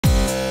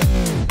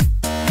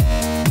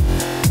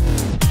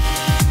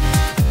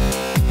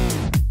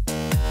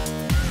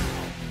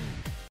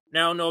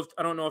Now,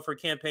 I don't know if her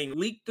campaign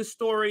leaked the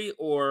story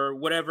or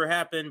whatever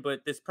happened,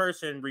 but this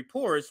person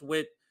reports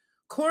with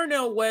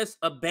Cornel West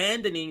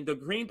abandoning the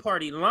Green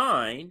Party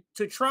line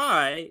to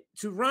try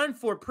to run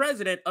for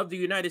president of the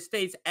United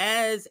States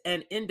as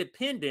an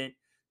independent,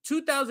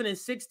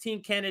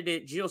 2016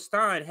 candidate Jill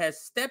Stein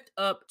has stepped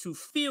up to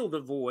fill the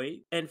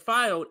void and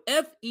filed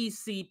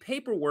FEC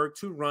paperwork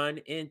to run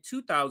in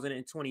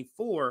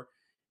 2024.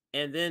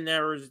 And then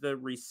there was the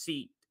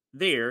receipt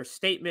there,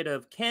 statement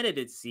of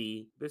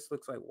candidacy. This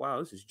looks like, wow,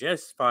 this is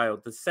just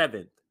filed the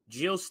 7th.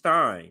 Jill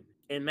Stein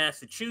in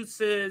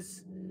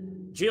Massachusetts.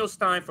 Jill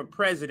Stein for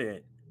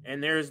president.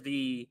 And there's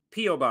the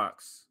P.O.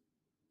 Box.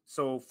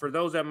 So for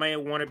those that may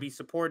want to be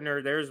supporting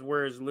her, there's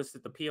where it's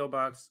listed the P.O.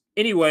 Box.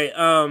 Anyway,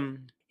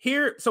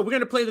 here, so we're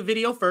going to play the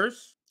video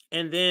first,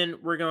 and then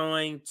we're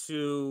going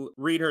to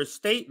read her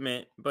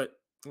statement. But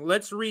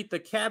let's read the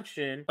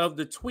caption of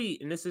the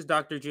tweet. And this is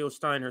Dr. Jill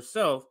Stein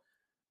herself.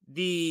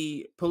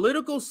 The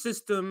political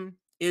system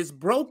is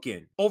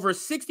broken. Over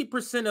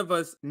 60% of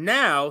us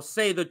now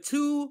say the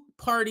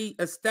two-party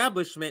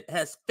establishment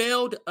has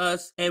failed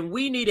us, and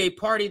we need a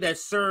party that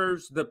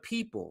serves the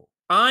people.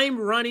 I'm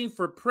running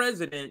for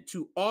president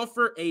to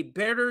offer a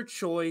better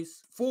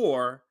choice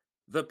for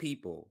the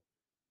people.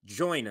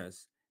 Join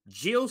us.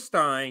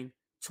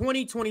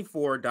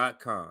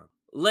 JillStein2024.com.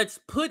 Let's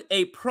put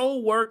a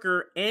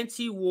pro-worker,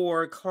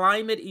 anti-war,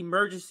 climate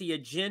emergency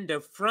agenda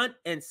front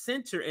and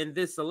center in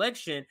this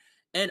election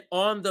and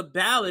on the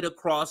ballot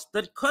across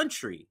the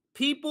country.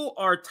 People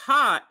are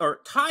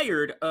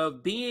tired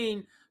of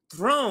being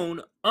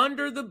thrown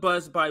under the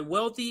bus by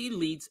wealthy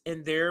elites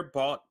and their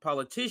bought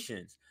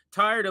politicians.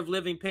 Tired of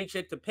living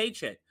paycheck to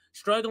paycheck,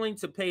 struggling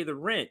to pay the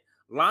rent,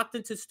 locked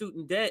into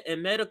student debt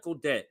and medical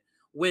debt.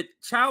 With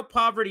child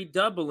poverty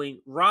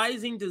doubling,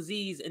 rising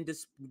disease and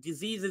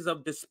diseases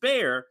of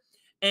despair,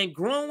 and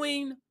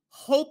growing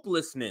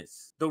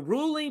hopelessness, the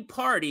ruling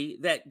party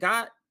that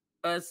got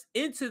us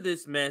into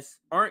this mess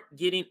aren't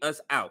getting us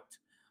out.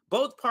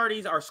 Both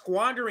parties are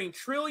squandering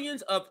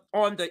trillions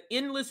on the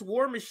endless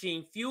war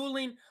machine,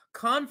 fueling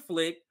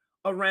conflict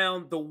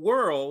around the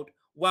world,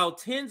 while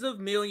tens of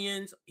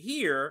millions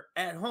here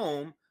at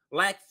home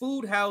lack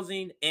food,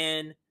 housing,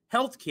 and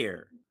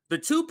healthcare. The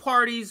two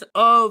parties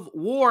of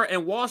war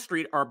and Wall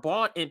Street are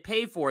bought and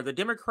paid for. The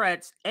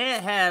Democrats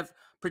have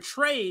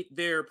portrayed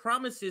their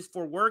promises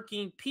for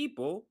working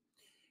people,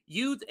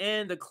 youth,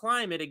 and the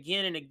climate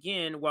again and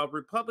again, while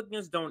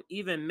Republicans don't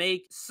even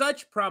make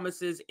such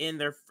promises in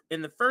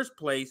the first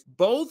place.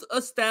 Both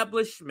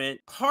establishment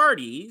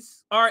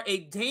parties are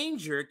a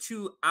danger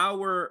to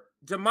our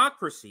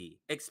democracy,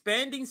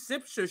 expanding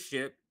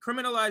censorship,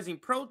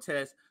 criminalizing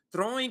protests,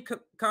 throwing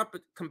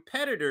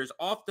competitors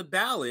off the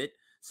ballot,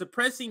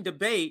 suppressing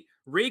debate,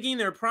 rigging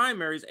their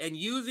primaries, and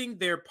using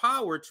their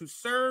power to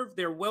serve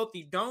their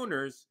wealthy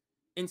donors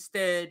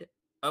instead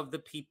of the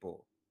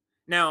people.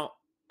 Now,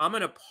 I'm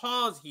going to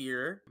pause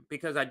here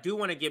because I do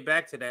want to get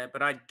back to that,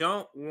 but I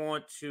don't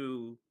want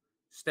to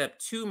step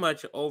too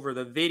much over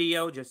the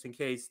video just in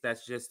case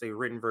that's just a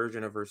written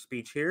version of her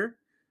speech here.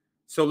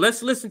 So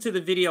let's listen to the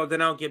video,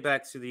 then I'll get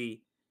back to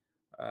the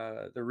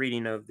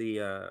reading of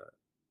the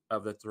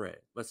thread.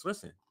 Let's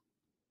listen.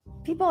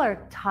 People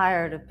are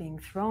tired of being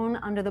thrown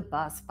under the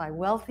bus by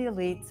wealthy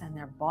elites and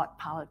their bought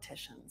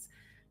politicians.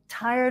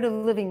 Tired of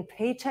living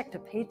paycheck to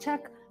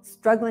paycheck,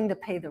 struggling to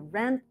pay the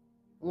rent,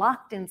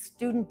 locked in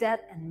student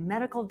debt and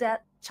medical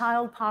debt,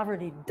 child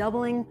poverty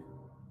doubling,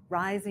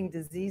 rising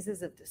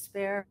diseases of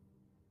despair,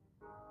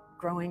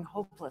 growing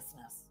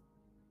hopelessness.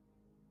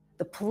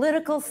 The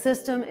political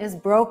system is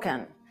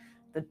broken.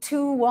 The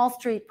two Wall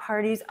Street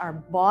parties are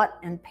bought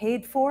and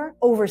paid for.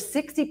 Over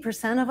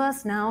 60% of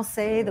us now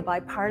say the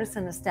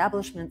bipartisan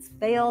establishment's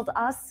failed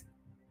us,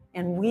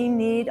 and we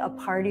need a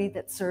party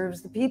that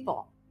serves the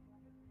people.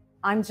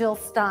 I'm Jill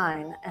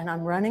Stein, and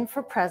I'm running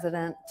for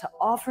president to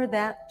offer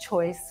that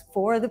choice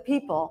for the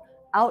people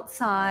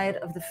outside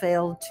of the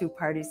failed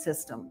two-party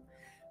system.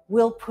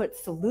 We'll put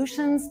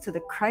solutions to the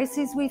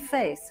crises we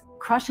face,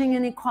 crushing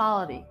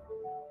inequality,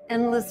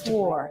 endless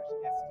war,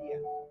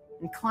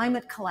 and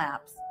climate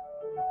collapse.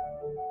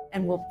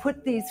 And we'll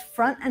put these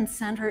front and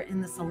center in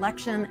this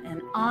election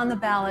and on the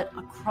ballot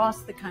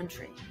across the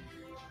country.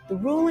 The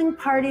ruling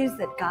parties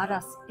that got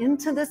us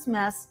into this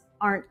mess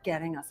aren't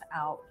getting us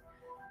out.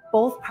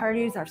 Both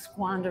parties are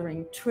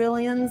squandering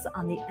trillions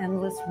on the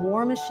endless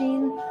war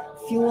machine,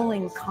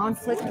 fueling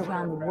conflict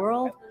around the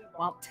world,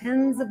 while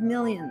tens of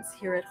millions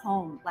here at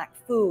home lack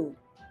food,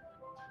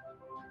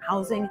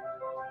 housing,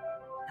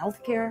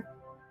 healthcare.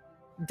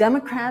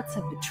 Democrats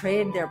have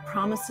betrayed their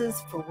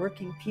promises for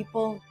working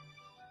people,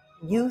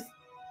 youth,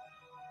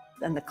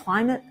 and the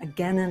climate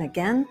again and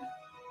again,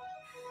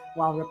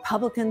 while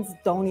Republicans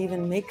don't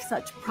even make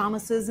such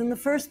promises in the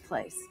first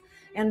place.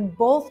 And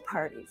both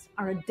parties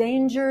are a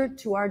danger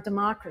to our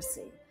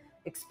democracy,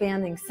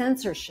 expanding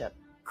censorship,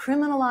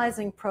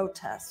 criminalizing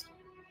protest,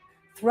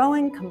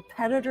 throwing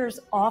competitors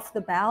off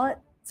the ballot,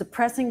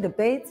 suppressing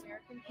debates,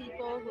 American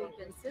people who have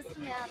been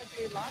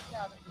systematically locked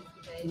out of these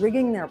debates,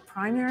 rigging their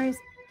primaries,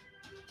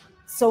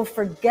 So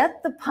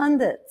forget the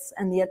pundits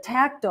and the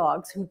attack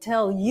dogs who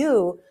tell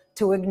you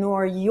to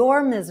ignore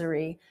your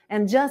misery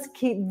and just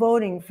keep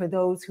voting for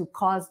those who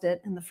caused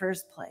it in the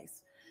first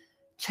place.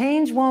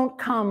 Change won't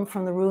come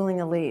from the ruling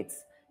elites.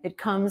 It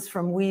comes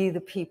from we,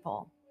 the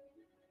people.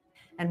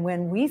 And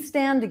when we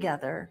stand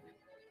together,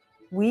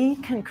 we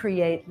can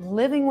create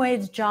living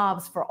wage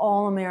jobs for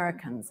all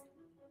Americans.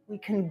 We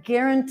can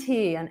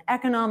guarantee an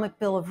economic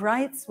bill of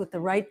rights with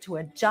the right to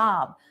a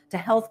job, to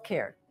health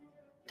care,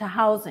 to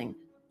housing,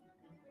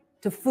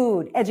 to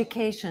food,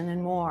 education,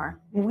 and more.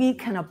 We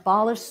can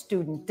abolish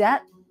student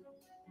debt,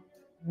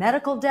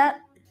 medical debt.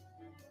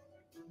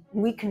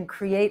 We can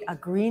create a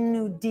Green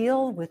New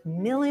Deal with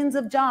millions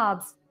of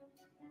jobs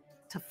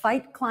to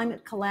fight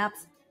climate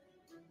collapse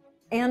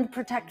and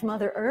protect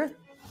Mother Earth.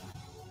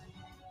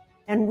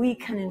 And we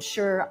can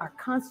ensure our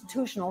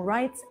constitutional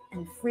rights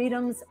and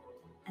freedoms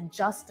and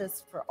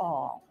justice for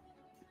all.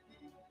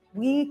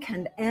 We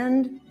can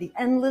end the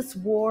endless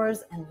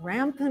wars and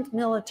rampant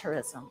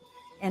militarism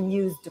and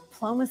use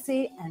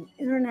diplomacy and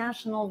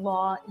international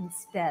law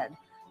instead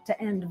to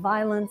end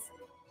violence,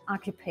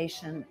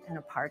 occupation, and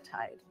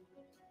apartheid.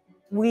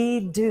 We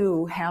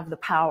do have the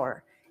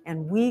power,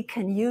 and we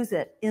can use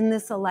it in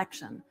this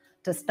election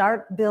to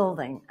start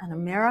building an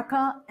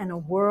America and a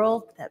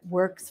world that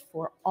works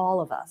for all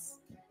of us.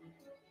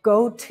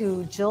 Go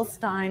to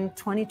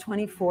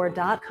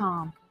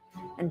JillStein2024.com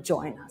and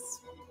join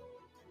us.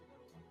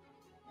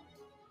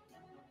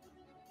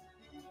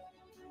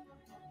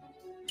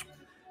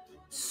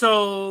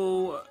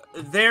 So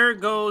there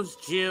goes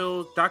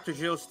Dr.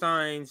 Jill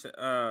Stein's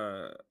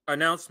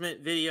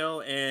announcement video,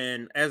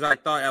 and as I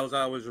thought as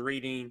I was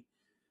reading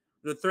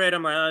the thread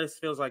on my eyes,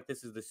 feels like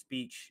this is the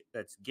speech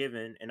that's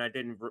given, and I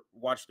didn't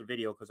watch the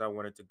video because I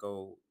wanted to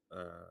go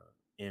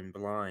in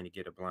blind to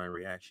get a blind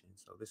reaction.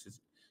 So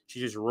she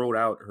just wrote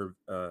out her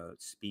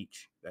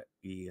speech that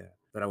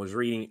I was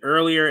reading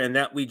earlier and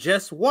that we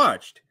just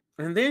watched.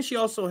 And then she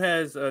also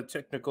has a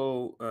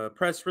technical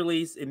press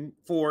release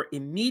for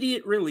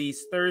immediate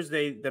release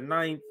Thursday, the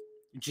 9th.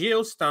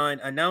 Jill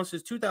Stein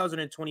announces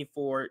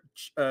 2024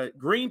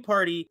 Green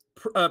Party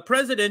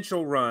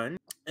presidential run.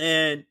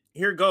 And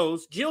here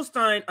goes. Jill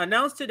Stein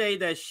announced today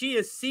that she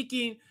is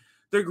seeking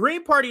the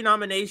Green Party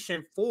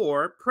nomination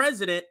for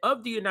President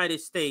of the United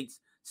States.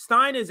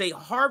 Stein is a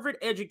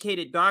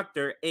Harvard-educated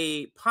doctor,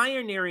 a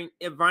pioneering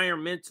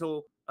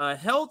environmental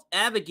health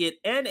advocate,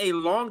 and a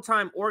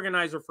longtime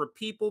organizer for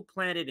People,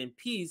 Planet, and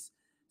Peace.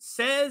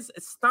 Says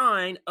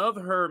Stein of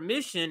her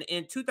mission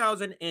in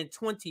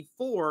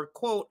 2024,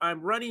 quote,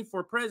 "I'm running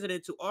for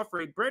president to offer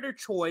a better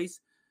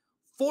choice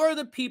for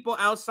the people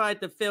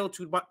outside the failed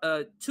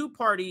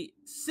two-party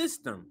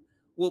system.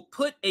 Will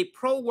put a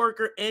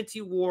pro-worker,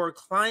 anti-war,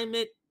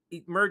 climate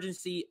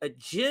emergency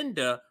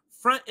agenda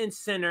front and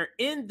center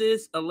in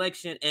this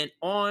election and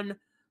on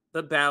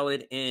the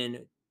ballot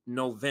in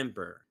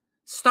November."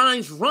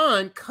 Stein's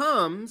run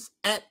comes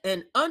at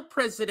an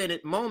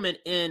unprecedented moment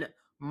in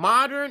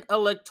modern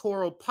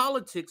electoral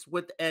politics,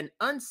 with an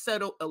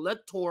unsettled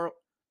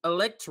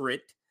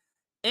electorate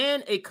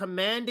and a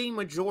commanding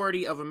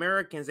majority of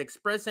Americans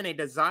expressing a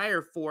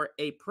desire for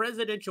a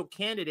presidential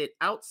candidate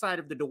outside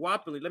of the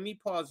duopoly. Let me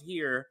pause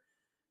here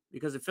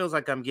because it feels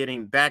like I'm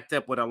getting backed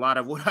up with a lot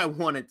of what I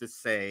wanted to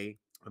say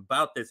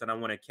about this, and I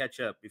want to catch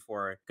up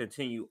before I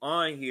continue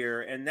on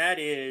here. And that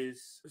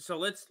is, so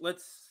let's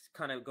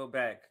kind of go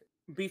back.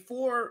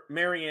 Before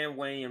Marianne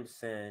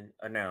Williamson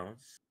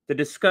announced, the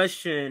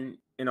discussion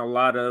in a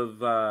lot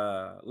of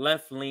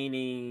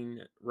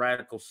left-leaning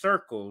radical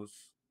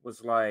circles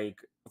was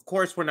like, of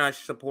course we're not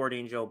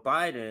supporting Joe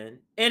Biden.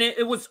 And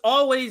it was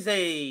always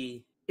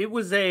a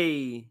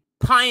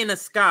pie in the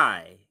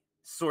sky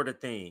sort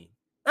of thing.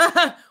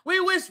 We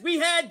wish we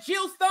had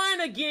Jill Stein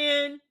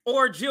again.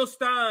 Or Jill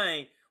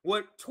Stein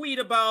would tweet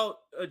about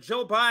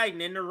Joe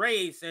Biden and the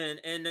race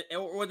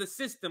or the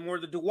system or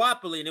the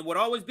duopoly, and it would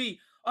always be,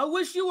 "I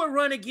wish you would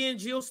run again,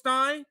 Jill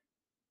Stein."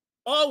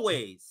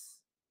 Always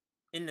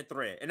in the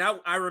thread. And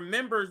I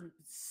remember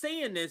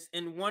saying this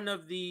in one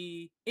of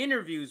the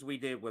interviews we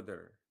did with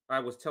her. I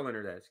was telling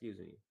her that, excuse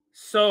me.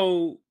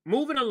 So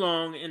moving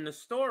along in the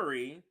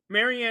story,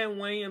 Marianne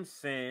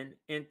Williamson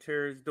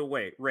enters the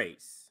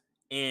race.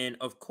 And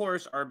of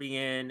course,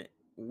 RBN,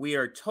 we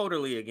are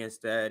totally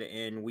against that.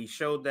 And we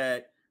showed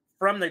that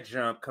from the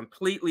jump,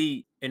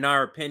 completely, in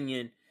our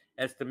opinion,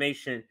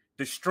 estimation,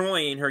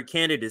 destroying her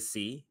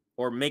candidacy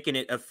or making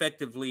it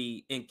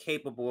effectively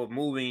incapable of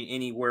moving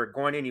anywhere,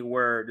 going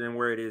anywhere than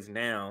where it is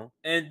now.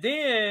 And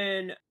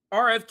then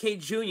RFK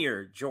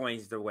Jr.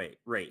 joins the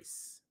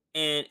race.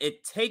 And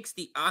it takes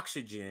the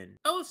oxygen.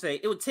 I would say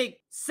it would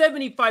take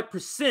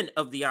 75%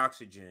 of the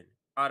oxygen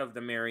out of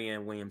the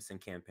Marianne Williamson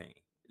campaign.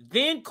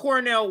 Then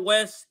Cornel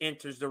West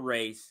enters the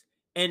race.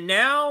 And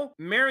now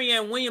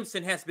Marianne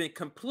Williamson has been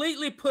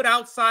completely put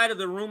outside of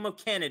the room of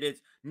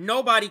candidates.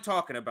 Nobody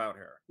talking about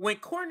her. When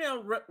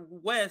Cornel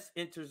West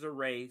enters the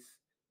race,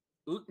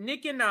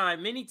 Nick and I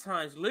many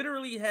times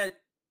literally had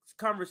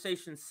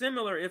conversations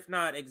similar, if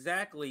not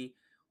exactly,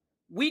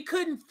 we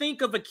couldn't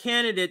think of a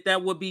candidate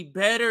that would be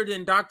better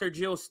than Dr.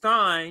 Jill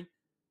Stein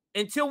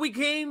until we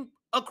came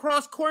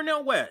across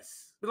Cornel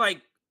West.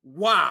 Like,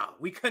 wow,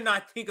 we could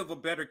not think of a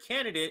better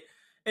candidate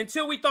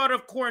until we thought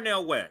of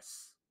Cornel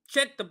West.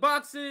 Check the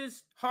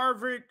boxes,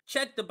 Harvard,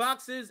 check the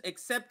boxes,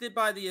 accepted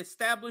by the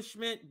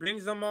establishment,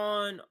 brings them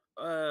on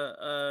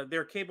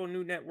their cable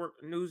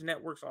news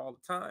networks all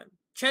the time.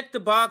 Check the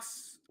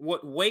box,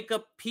 would wake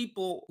up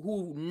people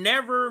who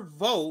never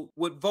vote,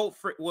 would vote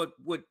for,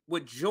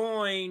 would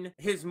join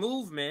his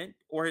movement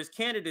or his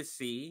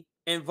candidacy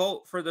and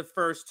vote for the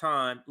first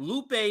time.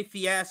 Lupe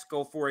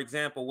Fiasco, for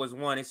example, was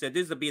one. He said,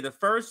 this will be the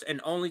first and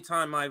only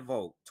time I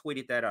vote.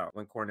 Tweeted that out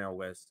when Cornel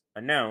West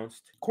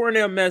announced.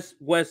 Cornel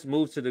West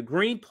moves to the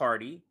Green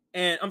Party.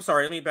 And I'm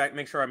sorry, let me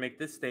make sure I make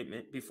this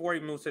statement. Before he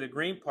moves to the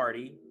Green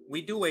Party,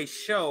 we do a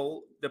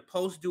show, the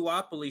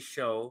post-duopoly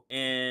show,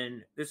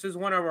 and this is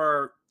one of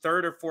our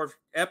third or fourth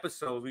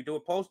episodes. We do a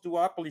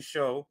post-duopoly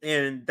show,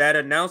 and that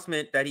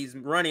announcement that he's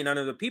running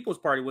under the People's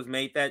Party was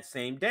made that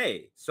same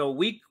day. So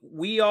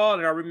we all,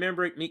 and I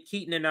remember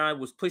Keaton and I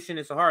was pushing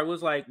this hard. It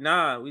was like,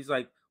 nah, he's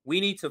like, we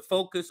need to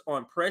focus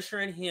on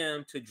pressuring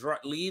him to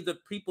leave the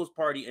People's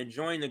Party and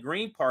join the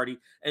Green Party.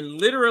 And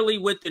literally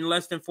within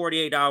less than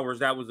 48 hours,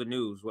 that was the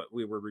news, what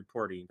we were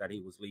reporting, that he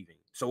was leaving.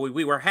 So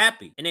we were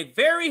happy, in a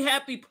very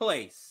happy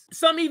place.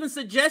 Some even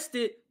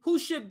suggested who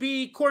should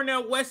be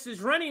Cornel West's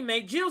running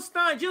mate. Jill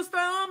Stein. Jill Stein,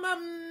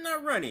 I'm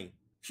not running.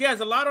 She has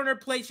a lot on her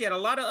plate. She had a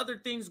lot of other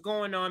things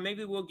going on.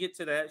 Maybe we'll get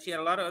to that. She had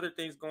a lot of other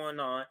things going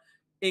on,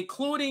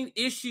 including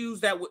issues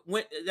that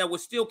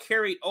was still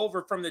carried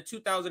over from the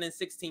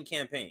 2016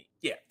 campaign.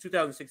 Yeah,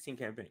 2016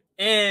 campaign.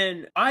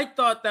 And I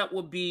thought that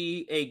would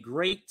be a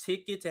great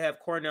ticket to have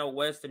Cornel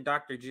West and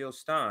Dr. Jill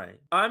Stein.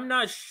 I'm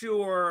not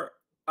sure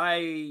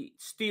I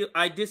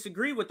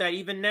disagree with that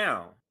even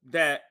now,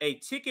 that a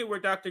ticket where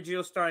Dr.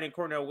 Jill Stein and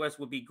Cornel West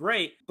would be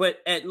great, but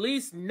at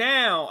least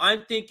now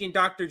I'm thinking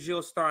Dr.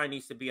 Jill Stein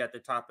needs to be at the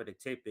top of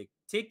the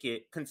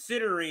ticket,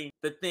 considering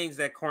the things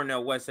that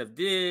Cornel West have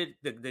did,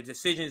 the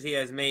decisions he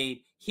has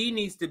made. He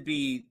needs to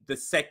be the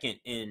second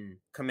in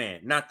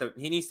command,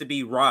 he needs to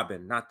be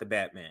Robin, not the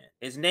Batman.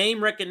 His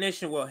name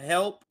recognition will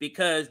help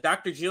because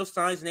Dr. Jill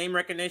Stein's name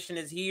recognition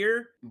is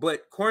here,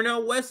 but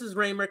Cornel West's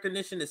name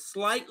recognition is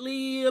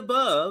slightly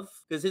above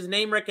because his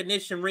name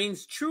recognition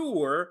rings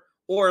truer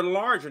or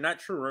larger, not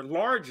truer,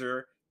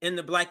 larger in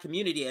the Black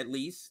community at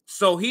least.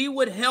 So he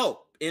would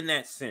help in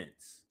that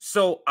sense.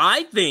 So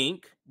I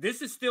think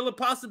this is still a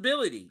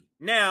possibility.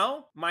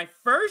 Now, my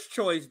first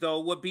choice,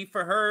 though, would be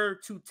for her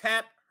to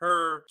tap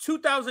her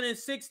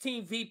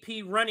 2016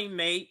 VP running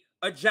mate,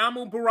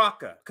 Ajamu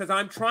Baraka, because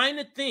I'm trying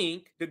to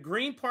think the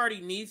Green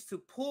Party needs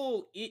to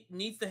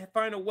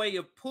find a way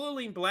of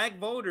pulling Black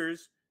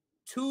voters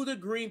to the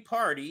Green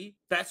Party.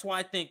 That's why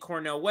I think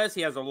Cornel West,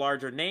 he has a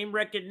larger name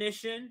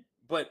recognition,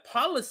 but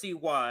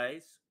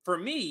policy-wise, for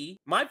me,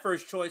 my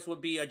first choice would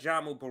be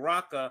Ajamu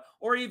Baraka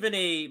or even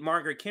a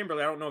Margaret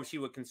Kimberly. I don't know if she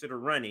would consider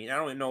running. I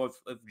don't know if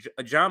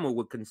Ajamu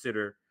would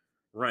consider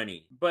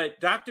running. But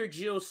Dr.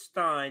 Jill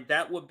Stein,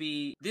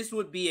 this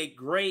would be a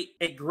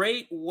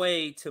great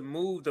way to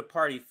move the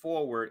party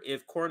forward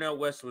if Cornel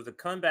West was to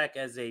come back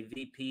as a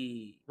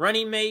VP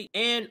running mate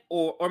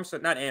or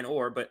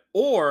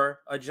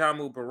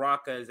Ajamu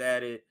Baraka is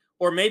added.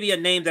 Or maybe a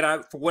name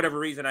that for whatever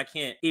reason, I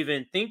can't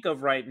even think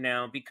of right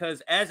now.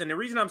 Because and the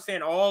reason I'm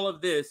saying all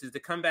of this is to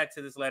come back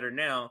to this letter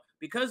now,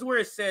 because where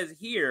it says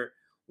here,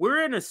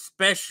 we're in a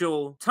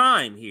special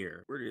time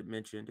here. Where did it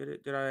mention?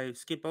 Did I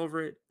skip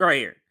over it? Right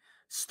here.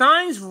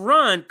 Stein's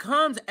run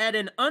comes at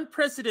an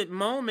unprecedented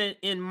moment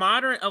in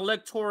modern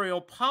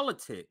electoral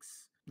politics.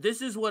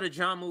 This is what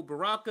Ajamu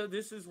Baraka,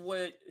 this is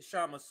what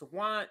Shama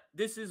Sawant,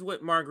 this is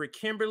what Margaret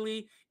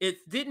Kimberly.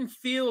 It didn't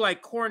feel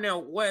like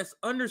Cornel West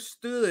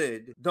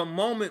understood the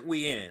moment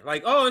we in.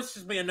 Like, oh, it's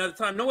just be another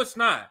time. No, it's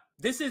not.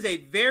 This is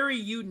a very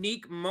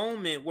unique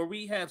moment where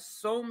we have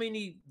so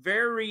many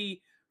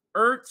very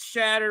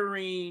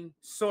earth-shattering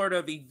sort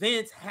of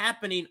events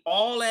happening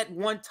all at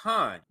one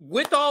time.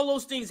 With all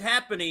those things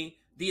happening,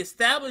 the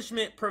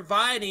establishment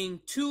providing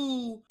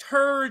two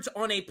turds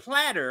on a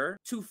platter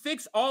to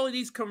fix all of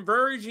these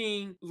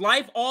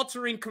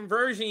life-altering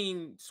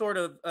converging sort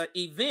of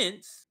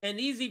events. And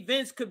these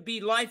events could be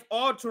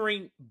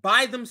life-altering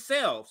by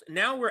themselves.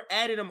 Now we're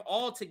adding them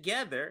all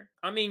together.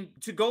 I mean,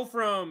 to go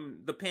from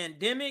the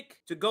pandemic,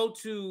 to go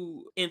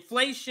to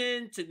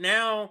inflation, to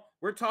now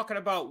we're talking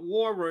about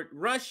war with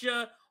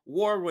Russia,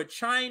 war with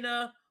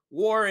China,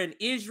 war in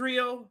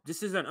Israel.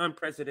 This is an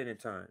unprecedented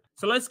time.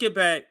 So let's get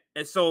back.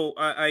 And so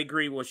I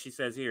agree with what she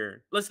says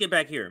here. Let's get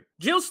back here.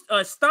 Jill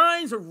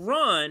Stein's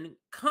run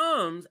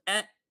comes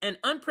at an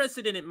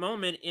unprecedented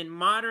moment in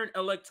modern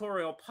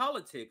electoral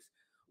politics,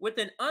 with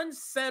an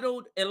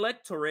unsettled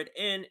electorate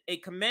and a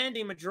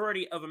commanding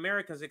majority of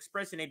Americans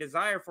expressing a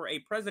desire for a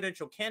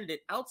presidential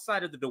candidate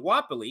outside of the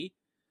duopoly.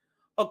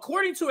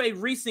 According to a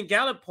recent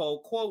Gallup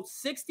poll, quote,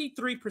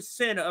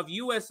 63% of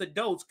U.S.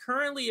 adults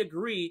currently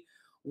agree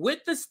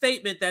with the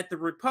statement that the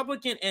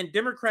Republican and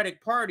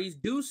Democratic parties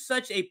do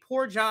such a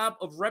poor job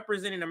of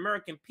representing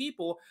American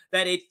people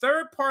that a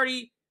third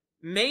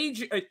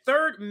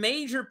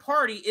major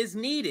party is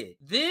needed.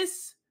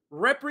 This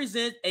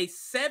represents a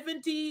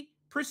 70%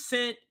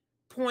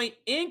 point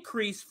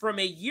increase from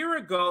a year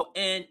ago,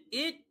 and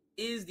it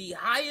is the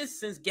highest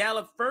since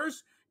Gallup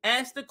first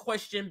asked the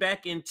question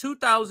back in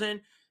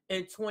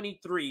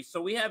 2023.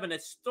 So we have an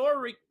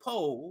historic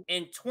poll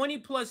in 20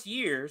 plus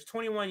years,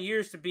 21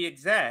 years to be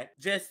exact,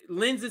 just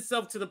lends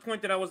itself to the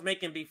point that I was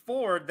making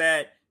before,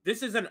 that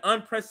this is an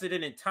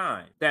unprecedented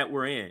time that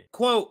we're in.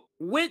 Quote,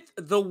 with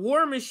the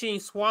war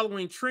machine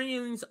swallowing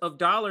trillions of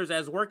dollars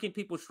as working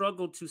people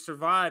struggle to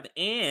survive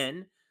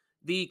and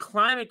the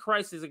climate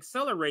crisis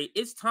accelerate,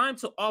 it's time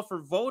to offer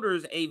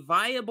voters a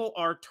viable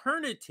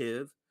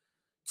alternative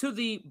to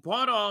the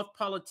bought-off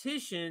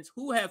politicians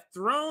who have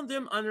thrown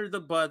them under the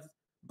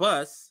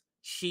bus,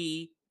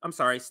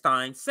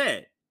 Stein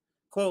said.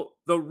 Quote,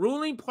 the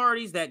ruling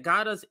parties that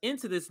got us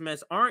into this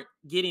mess aren't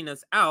getting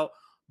us out.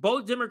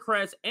 Both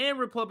Democrats and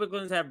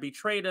Republicans have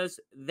betrayed us,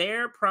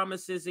 their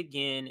promises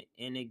again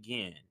and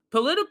again.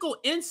 Political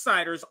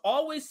insiders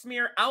always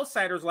smear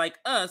outsiders like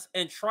us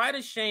and try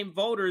to shame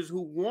voters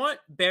who want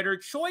better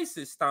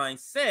choices, Stein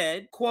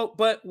said. Quote,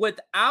 but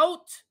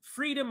without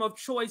freedom of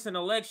choice in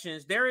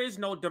elections, there is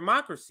no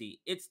democracy.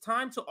 It's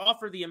time to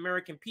offer the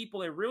American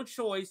people a real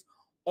choice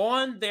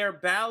on their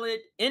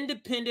ballot,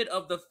 independent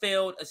of the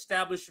failed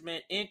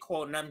establishment, end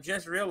quote. And I'm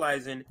just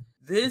realizing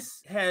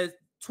this has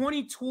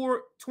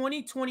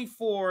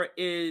 2024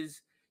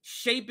 is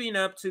shaping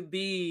up to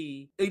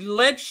be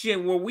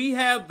election where we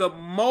have the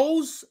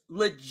most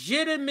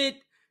legitimate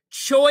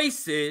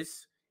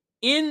choices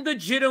in the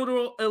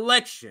general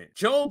election.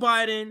 Joe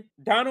Biden,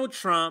 Donald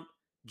Trump,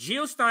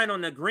 Jill Stein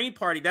on the Green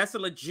Party, that's a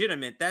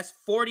legitimate. That's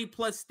 40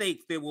 plus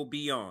states they will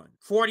be on.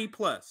 40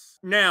 plus.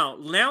 Now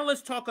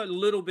let's talk a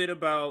little bit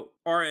about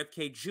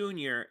RFK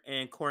Jr.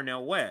 and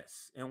Cornel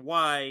West and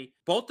why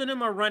both of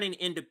them are running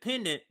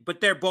independent, but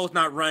they're both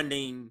not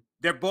running.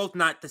 They're both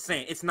not the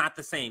same. It's not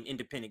the same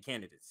independent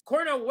candidates.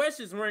 Cornel West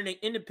is running an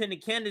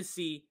independent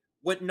candidacy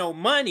with no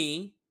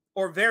money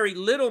or very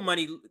little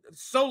money,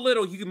 so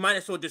little you might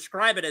as well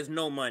describe it as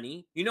no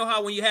money. You know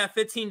how when you have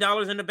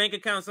 $15 in the bank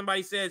account,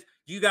 somebody says,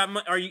 "You got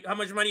how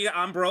much money you got?"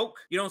 I'm broke.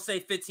 You don't say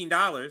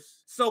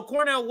 $15. So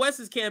Cornel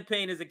West's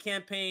campaign is a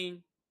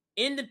campaign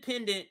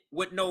independent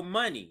with no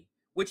money,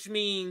 which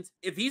means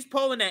if he's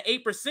polling at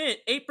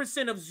 8%,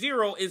 8% of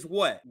zero is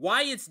what?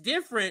 Why it's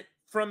different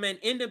from an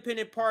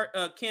independent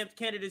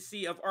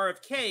candidacy of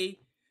RFK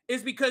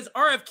is because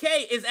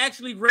RFK is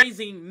actually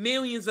raising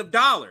millions of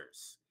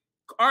dollars.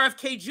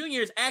 RFK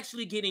Jr. is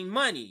actually getting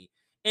money.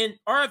 And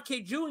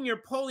RFK Jr.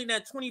 polling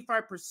at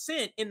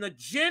 25% in the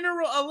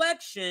general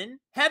election,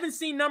 haven't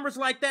seen numbers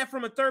like that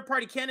from a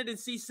third-party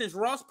candidacy since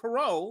Ross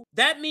Perot.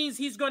 That means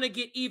he's going to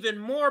get even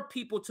more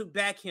people to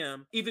back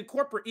him, even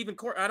corporate.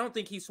 I don't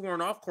think he's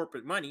sworn off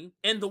corporate money.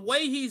 And the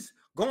way he's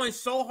going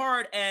so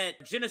hard at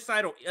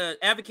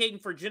advocating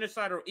for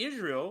genocidal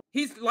Israel,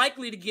 he's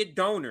likely to get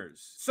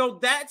donors. So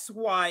that's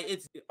why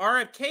it's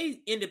RFK's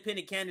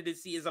independent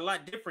candidacy is a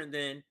lot different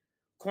than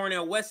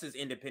Cornel West's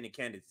independent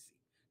candidacy.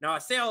 Now I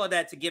say all of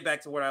that to get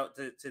back to what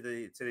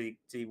to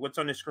what's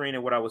on the screen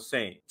and what I was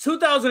saying.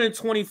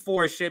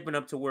 2024 is shaping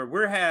up to where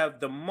we have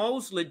the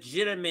most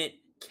legitimate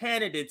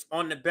candidates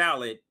on the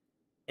ballot,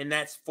 and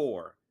that's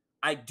 4.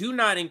 I do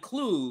not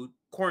include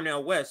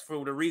Cornel West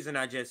for the reason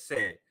I just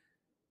said.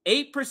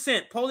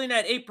 8%, polling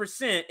at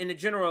 8% in the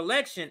general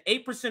election,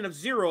 8% of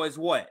zero is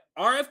what?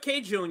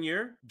 RFK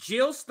Jr.,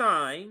 Jill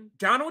Stein,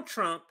 Donald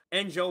Trump,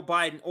 and Joe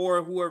Biden,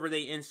 or whoever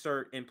they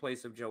insert in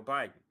place of Joe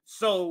Biden.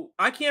 So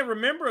I can't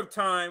remember a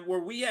time where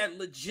we had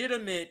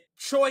legitimate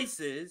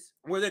choices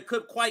where there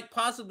could quite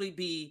possibly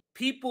be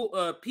people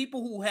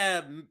who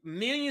have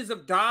millions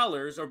of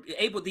dollars or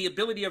the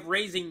ability of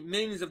raising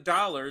millions of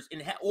dollars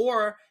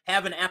or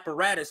have an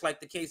apparatus like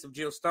the case of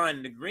Jill Stein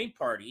and the Green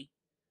Party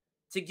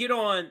to get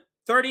on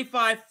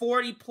 35,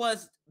 40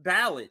 plus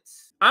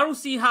ballots. I don't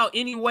see how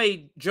any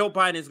way Joe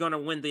Biden is going to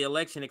win the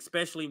election,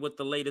 especially with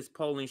the latest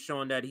polling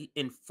showing that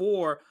in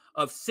 4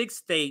 of 6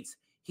 states,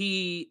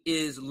 he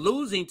is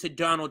losing to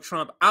Donald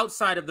Trump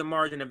outside of the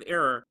margin of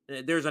error.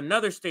 There's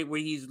another state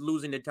where he's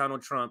losing to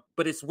Donald Trump,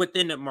 but it's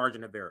within the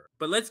margin of error.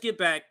 But let's get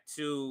back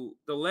to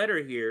the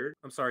letter here.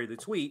 I'm sorry, the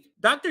tweet.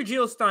 Dr.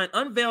 Jill Stein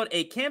unveiled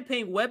a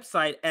campaign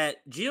website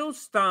at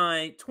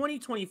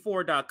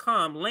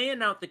jillstein2024.com,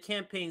 laying out the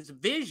campaign's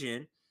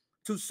vision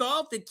to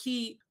solve the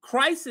key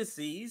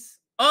crises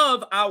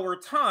of our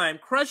time,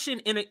 crushing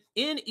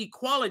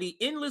inequality,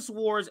 endless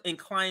wars, and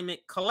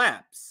climate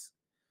collapse.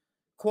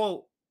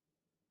 Quote,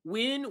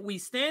 when we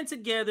stand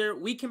together,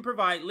 we can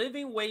provide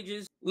living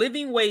wage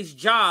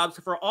jobs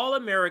for all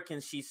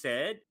Americans,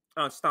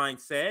 Stein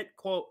said.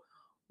 Quote,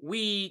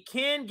 we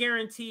can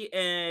guarantee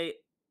an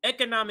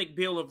economic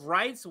bill of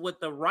rights with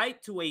the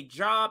right to a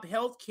job,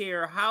 health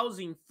care,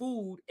 housing,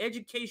 food,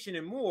 education,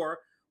 and more.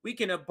 We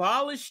can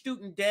abolish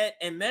student debt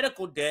and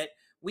medical debt.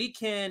 We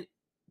can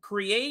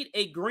create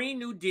a Green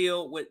New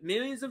Deal with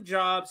millions of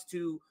jobs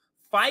to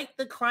fight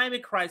the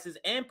climate crisis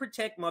and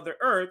protect Mother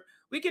Earth.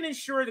 We can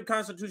ensure the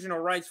constitutional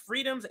rights,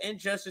 freedoms, and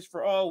justice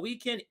for all. We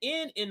can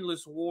end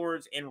endless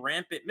wars and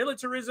rampant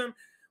militarism.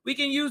 We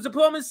can use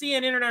diplomacy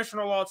and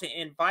international law to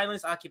end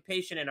violence,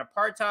 occupation, and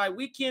apartheid.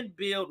 We can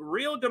build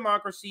real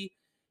democracy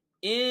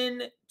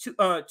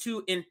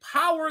to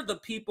empower the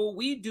people.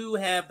 We do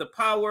have the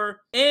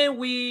power, and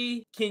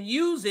we can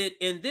use it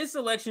in this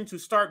election to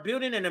start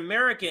building an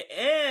America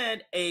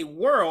and a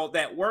world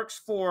that works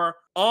for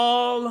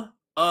all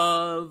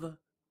of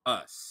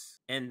us.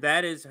 And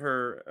that is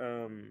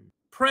her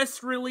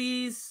press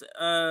release.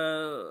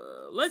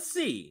 Let's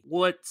see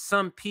what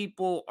some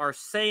people are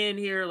saying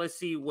here. Let's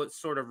see what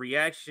sort of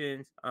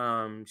reactions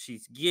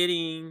she's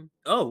getting.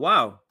 Oh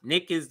wow,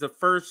 Nick is the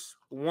first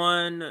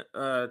one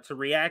to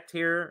react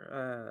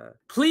here.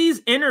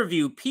 Please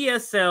interview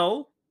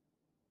PSL,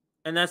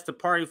 and that's the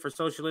Party for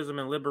Socialism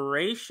and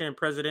Liberation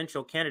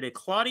presidential candidate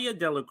Claudia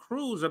de la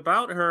Cruz,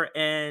 about her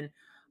and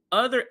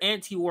other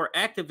anti-war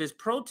activist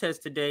protests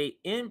today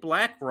in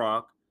Black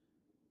Rock,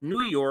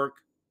 New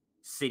York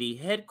City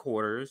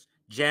headquarters.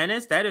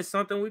 Janice, that is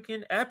something we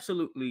can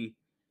absolutely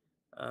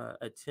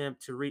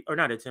attempt to reach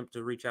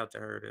out to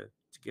her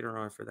to get her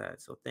on for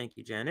that. So thank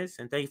you, Janice,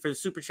 and thank you for the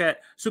super chat,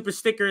 super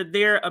sticker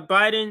there.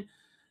 Biden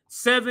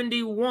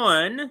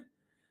 71.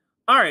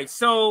 All right,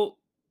 so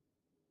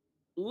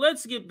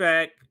let's get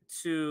back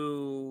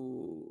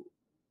to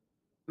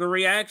the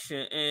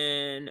reaction,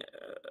 and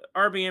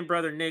RBN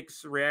brother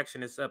Nick's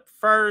reaction is up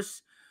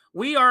first.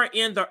 We are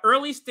in the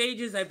early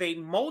stages of a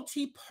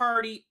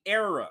multi-party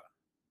era.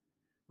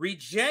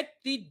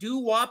 Reject the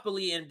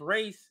duopoly,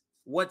 embrace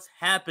what's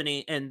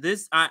happening. And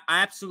this, I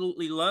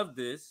absolutely love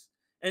this.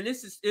 And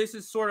this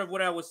is sort of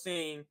what I was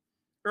saying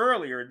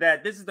earlier,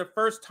 that this is the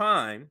first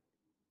time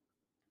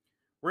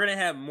we're going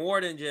to have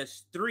more than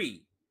just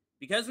 3.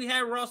 Because we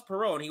had Ross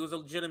Perot and he was a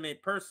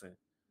legitimate person.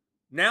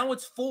 Now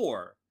it's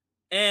 4.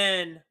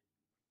 And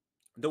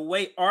the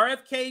way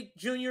RFK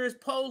Jr. is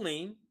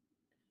polling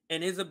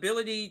and his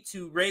ability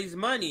to raise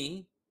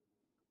money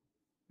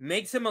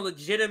makes him a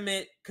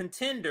legitimate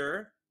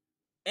contender.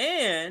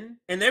 And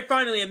they're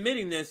finally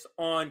admitting this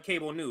on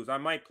cable news. I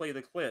might play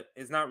the clip.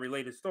 It's not a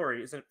related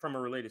story. It's from a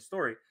related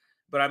story.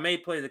 But I may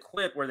play the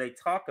clip where they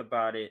talk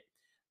about it.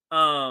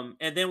 And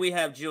then we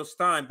have Jill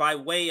Stein, by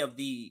way of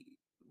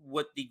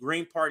what the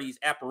Green Party's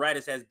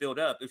apparatus has built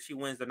up. If she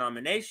wins the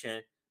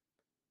nomination,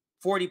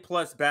 40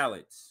 plus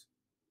ballots.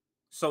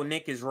 So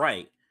Nick is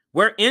right.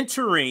 We're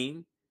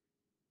entering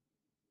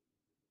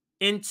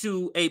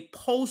into a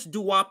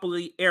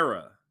post-duopoly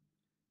era,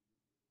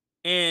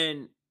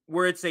 and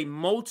where it's a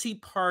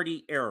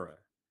multi-party era,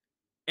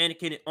 and it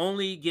can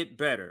only get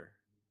better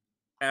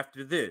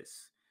after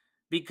this.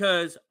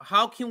 Because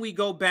how can we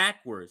go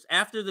backwards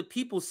after the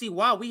people see,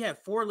 wow, we have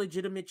 4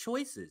 legitimate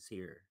choices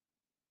here?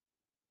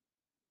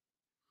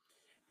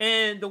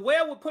 And the way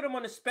I would put them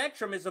on the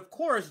spectrum is, of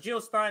course,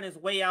 Jill Stein is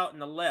way out in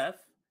the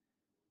left.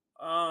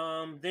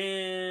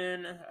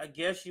 Then I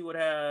guess you would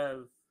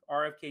have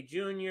RFK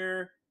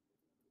Jr.,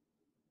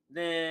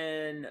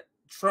 then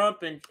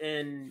Trump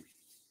and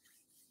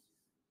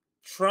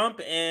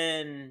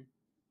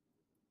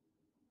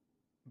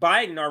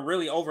Biden are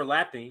really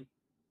overlapping.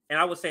 And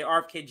I would say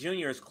RFK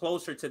Jr. is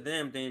closer to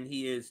them than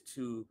he is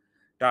to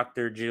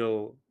Dr.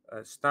 Jill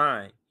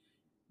Stein.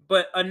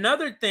 But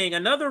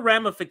another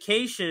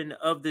ramification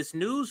of this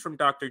news from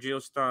Dr. Jill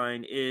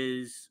Stein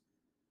is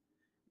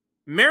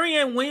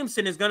Marianne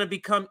Williamson is going to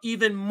become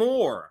even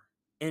more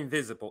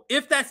invisible,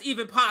 if that's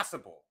even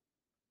possible.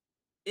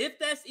 If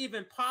that's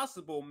even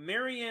possible,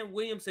 Marianne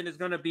Williamson is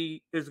going to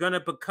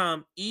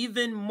become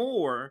even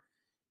more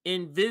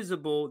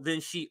invisible than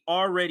she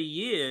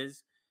already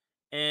is.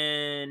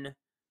 And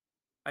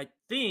I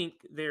think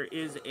there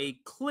is a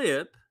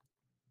clip.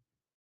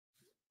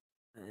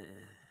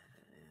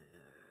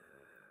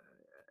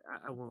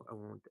 I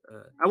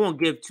won't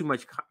give too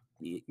much.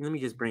 Let me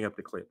just bring up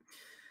the clip.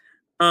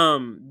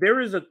 There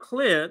is a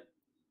clip,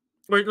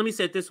 or let me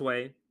say it this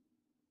way.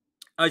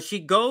 She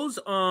goes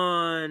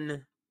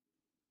on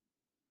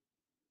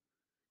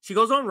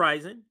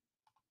Rising,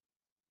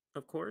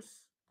 of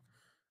course.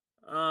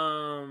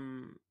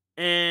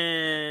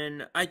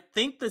 And I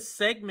think the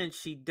segment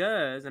she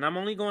does, and I'm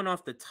only going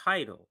off the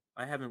title,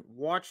 I haven't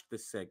watched the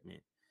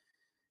segment,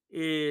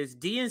 is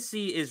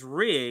DNC is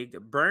rigged.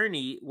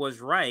 Bernie was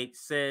right,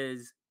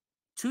 says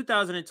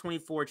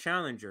 2024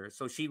 challenger.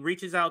 So she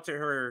reaches out to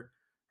her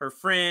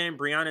friend,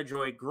 Brianna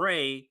Joy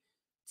Gray,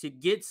 to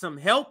get some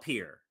help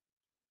here.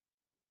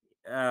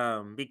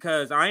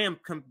 Because I am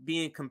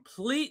being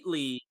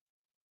completely...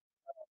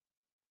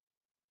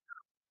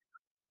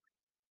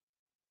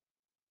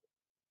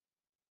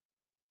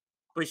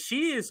 But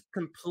she is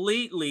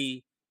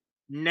completely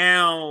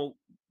now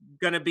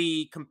going to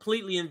be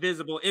completely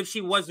invisible if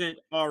she wasn't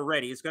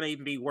already. It's going to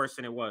even be worse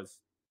than it was.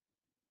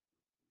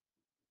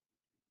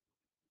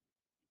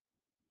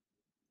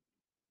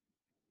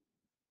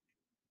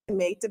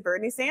 Make to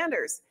Bernie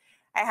Sanders.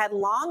 I had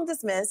long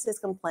dismissed his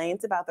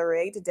complaints about the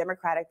rigged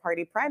Democratic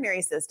Party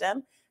primary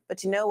system,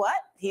 but you know what?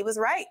 He was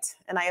right,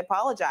 and I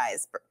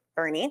apologize.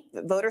 Bernie.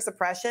 Voter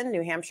suppression,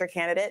 New Hampshire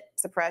candidate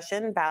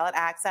suppression, ballot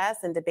access,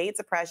 and debate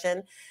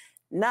suppression.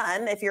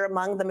 None. If you're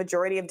among the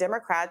majority of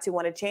Democrats who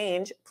want to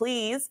change,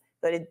 please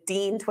go to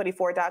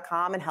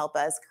dean24.com and help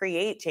us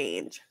create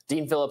change.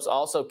 Dean Phillips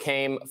also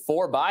came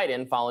for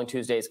Biden following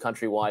Tuesday's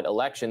countrywide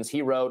elections.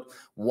 He wrote,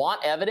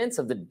 "Want evidence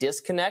of the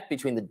disconnect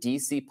between the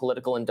D.C.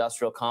 political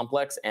industrial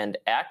complex and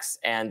X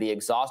and the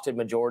exhausted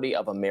majority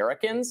of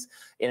Americans?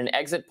 In an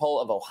exit poll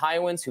of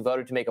Ohioans who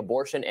voted to make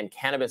abortion and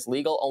cannabis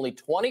legal, only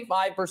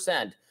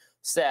 25%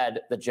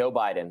 said that Joe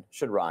Biden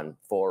should run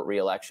for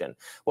re-election."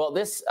 Well,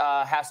 this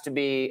has to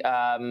be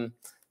a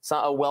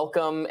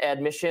welcome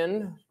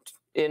admission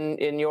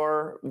in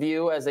your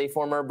view as a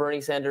former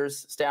Bernie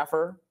Sanders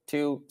staffer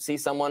to see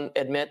someone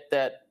admit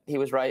that he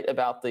was right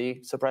about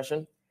the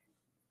suppression?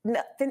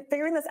 No,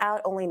 figuring this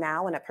out only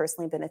now when it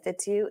personally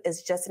benefits you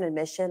is just an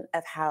admission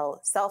of how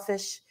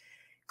selfish,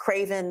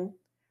 craven,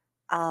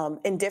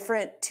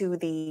 indifferent to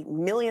the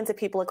millions of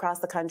people across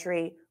the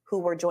country who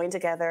were joined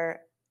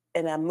together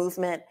in a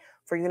movement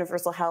for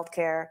universal health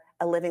care,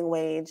 a living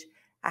wage,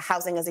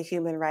 housing as a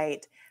human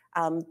right,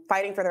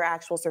 fighting for their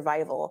actual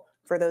survival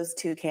for those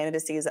two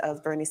candidacies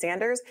of Bernie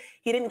Sanders.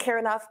 He didn't care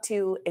enough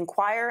to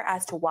inquire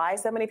as to why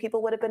so many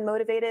people would have been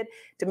motivated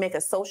to make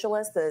a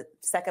socialist the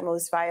second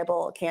most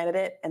viable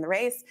candidate in the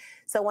race.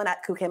 Someone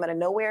who came out of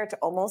nowhere to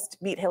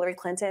almost beat Hillary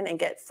Clinton and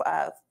get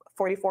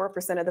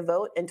 44% of the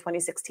vote in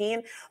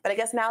 2016. But I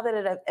guess now that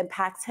it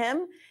impacts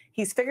him,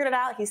 he's figured it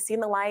out. He's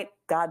seen the light.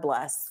 God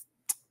bless.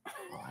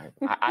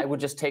 I would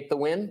just take the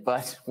win,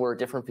 but we're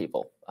different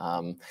people.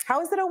 How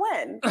is it a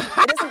win?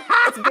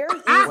 It's very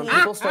easy. When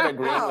people start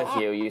agreeing with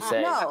you, you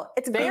say, no,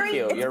 it's very easy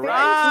to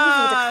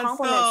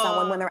compliment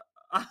someone when they're...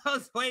 I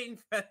was waiting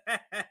for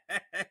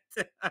that.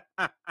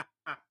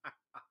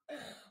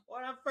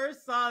 When I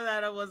first saw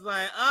that, I was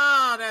like,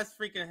 oh, that's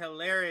freaking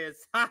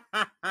hilarious. Oh,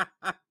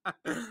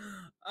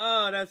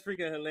 that's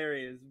freaking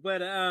hilarious.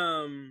 But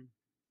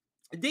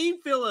Dean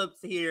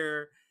Phillips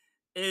here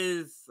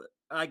is,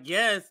 I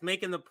guess,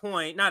 making the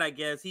point, not I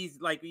guess, he's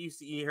like,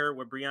 you heard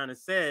what Brianna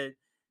said,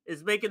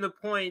 is making the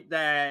point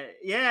that,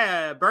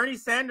 yeah, Bernie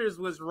Sanders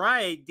was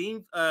right.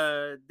 The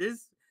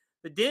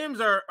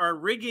Dems are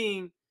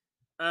rigging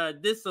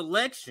this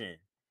election.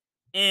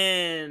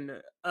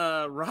 And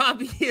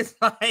Robbie is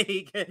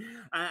like,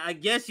 I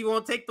guess you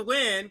won't take the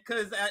win,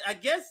 because I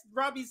guess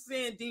Robbie's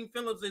saying Dean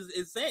Phillips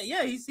is saying,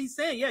 yeah, he's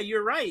saying, yeah,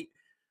 you're right,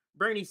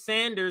 Bernie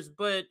Sanders,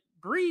 but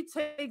Bree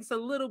takes a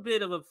little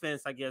bit of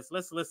offense, I guess.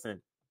 Let's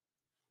listen.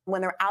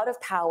 When they're out of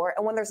power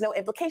and when there's no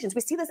implications.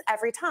 We see this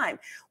every time.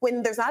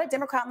 When there's not a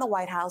Democrat in the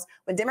White House,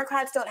 when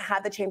Democrats don't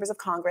have the chambers of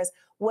Congress,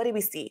 what do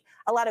we see?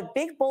 A lot of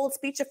big, bold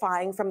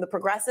speechifying from the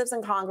progressives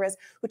in Congress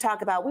who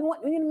talk about, we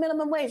need a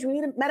minimum wage, we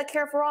need a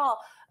Medicare for all,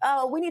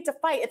 we need to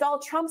fight, it's all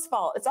Trump's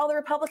fault, it's all the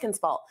Republicans'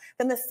 fault.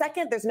 Then the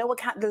second there's no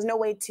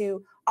way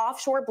to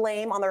offshore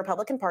blame on the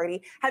Republican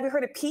Party. Have you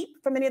heard a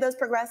peep from any of those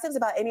progressives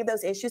about any of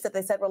those issues that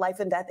they said were life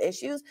and death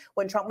issues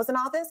when Trump was in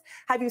office?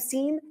 Have you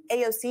seen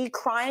AOC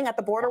crying at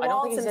the border wall? I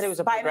don't think he said he was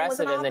a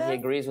progressive and that he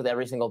agrees agrees with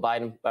every single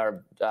Biden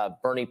or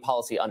Bernie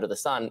policy under the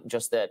sun,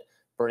 just that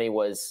Bernie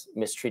was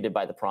mistreated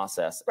by the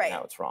process. Right. And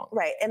now it's wrong.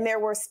 Right. And there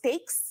were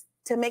stakes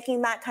to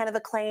making that kind of a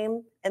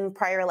claim in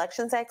prior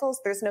election cycles.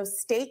 There's no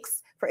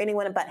stakes for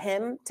anyone but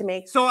him to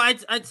make. So I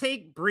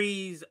take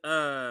Bree's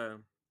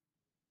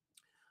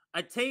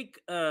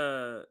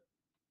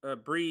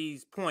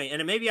Bree's point,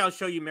 and maybe I'll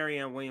show you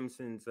Marianne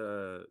Williamson's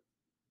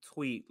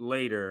tweet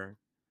later,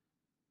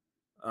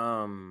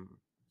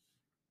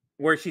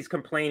 where she's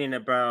complaining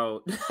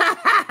about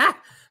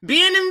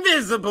being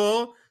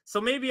invisible. So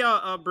maybe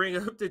I'll bring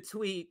up the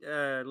tweet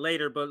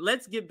later. But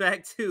let's get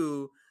back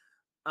to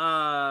one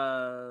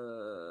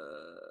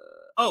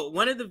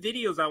of the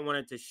videos I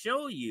wanted to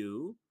show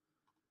you.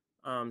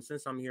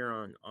 Since I'm here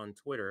on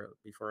Twitter,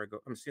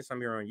 since I'm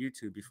here on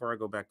YouTube, before I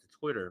go back to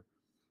Twitter,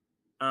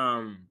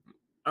 I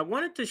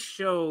wanted to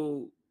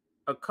show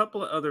a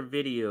couple of other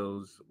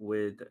videos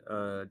with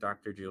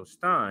Dr. Jill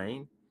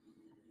Stein.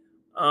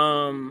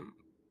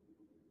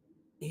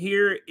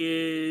 Here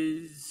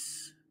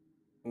is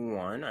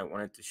one I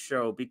wanted to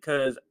show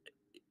because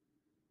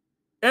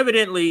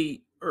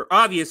obviously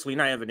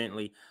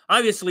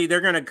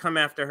they're going to come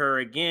after her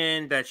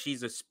again, that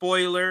she's a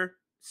spoiler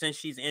since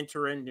she's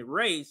entering the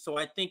race. So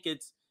I think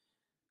it's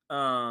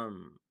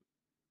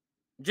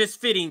just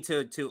fitting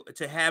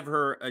to have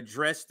her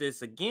address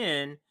this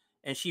again.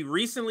 And she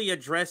recently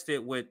addressed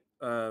it with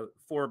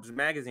Forbes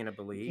magazine, I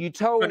believe. You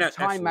told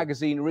Time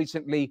magazine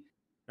recently.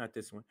 Not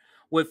this one.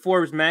 With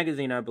Forbes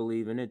magazine, I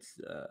believe. And it's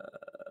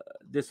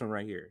this one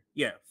right here.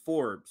 Yeah,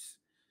 Forbes.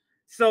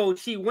 So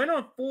she went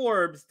on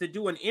Forbes to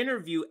do an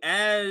interview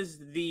as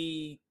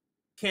the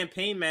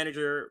campaign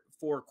manager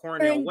for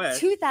Cornel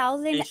West. In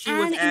 2000 and in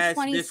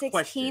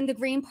 2016, the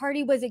Green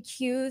Party was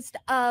accused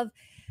of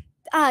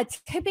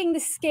tipping the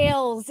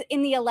scales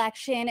in the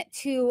election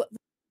to...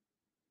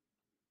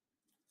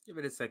 Give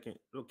it a second.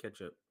 It'll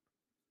catch up.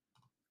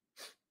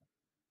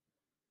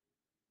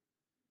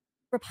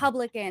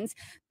 Republicans.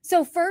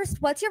 So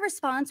first, what's your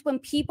response when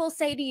people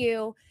say to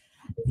you,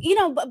 you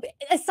know,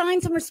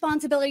 assign some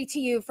responsibility to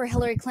you for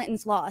Hillary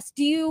Clinton's loss.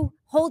 Do you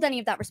hold any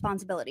of that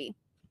responsibility?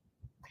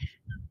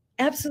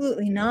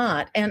 Absolutely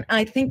not. And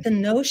I think the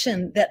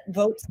notion that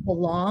votes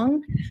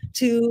belong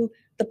to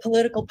the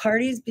political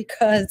parties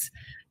because,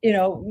 you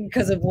know,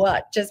 because of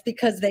what? Just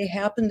because they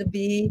happen to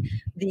be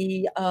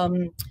the,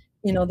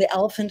 you know, the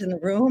elephant in the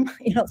room,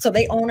 you know, so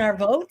they own our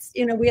votes,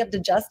 you know, we have to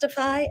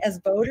justify as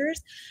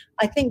voters.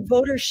 I think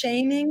voter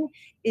shaming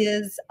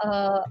is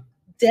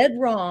dead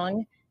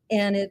wrong,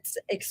 and it's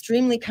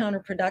extremely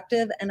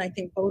counterproductive. And I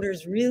think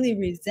voters really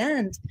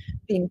resent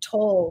being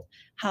told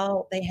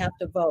how they have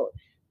to vote.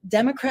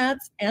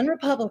 Democrats and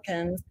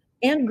Republicans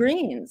and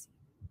Greens,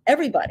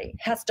 everybody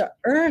has to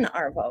earn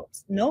our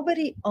votes.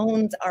 Nobody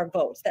owns our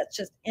votes. That's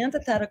just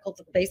antithetical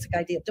to the basic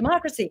idea of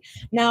democracy.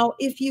 Now,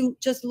 if you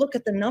just look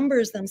at the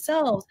numbers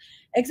themselves,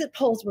 exit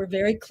polls were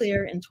very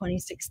clear in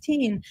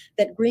 2016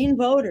 that Green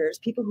voters,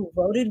 people who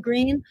voted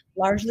Green,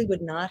 largely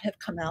would not have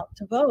come out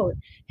to vote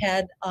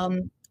had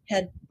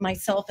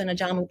myself and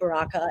Ajamu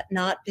Baraka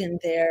not been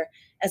there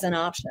as an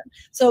option.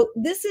 So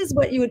this is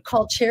what you would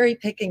call cherry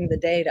picking the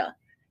data.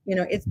 You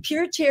know, it's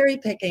pure cherry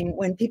picking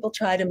when people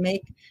try to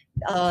make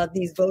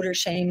these voter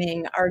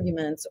shaming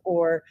arguments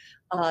or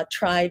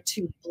try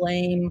to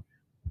blame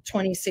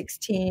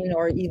 2016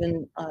 or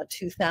even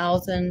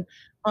 2000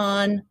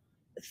 on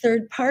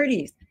third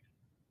parties.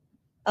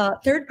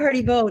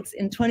 Third-party votes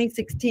in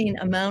 2016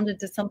 amounted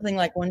to something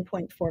like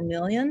 1.4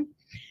 million.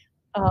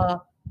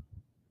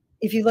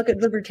 If you look at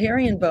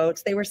libertarian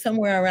votes, they were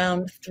somewhere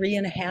around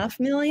 3.5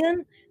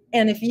 million.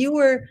 And if you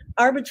were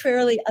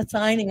arbitrarily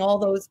assigning all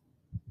those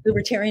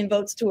libertarian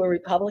votes to a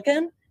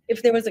Republican,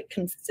 if there was a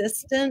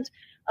consistent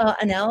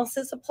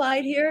analysis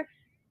applied here,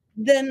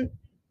 then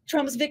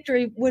Trump's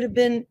victory would have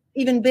been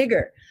even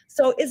bigger.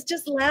 So it's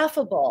just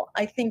laughable.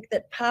 I think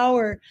that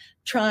power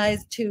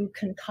tries to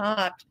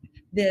concoct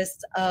this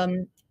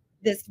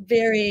this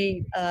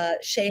very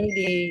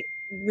shady,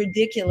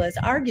 ridiculous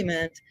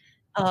argument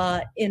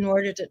in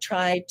order to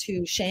try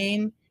to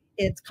shame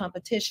its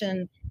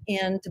competition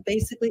and to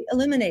basically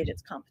eliminate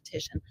its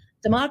competition.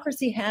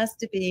 Democracy has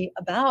to be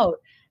about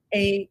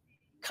a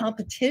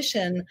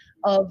competition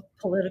of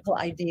political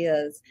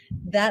ideas.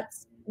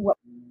 That's what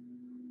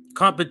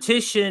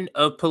competition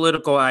of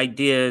political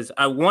ideas.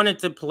 I wanted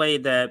to play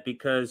that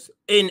because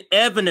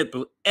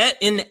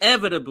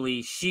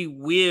inevitably she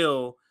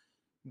will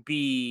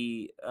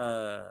be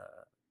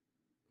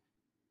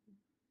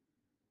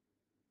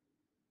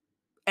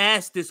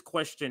asked this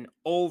question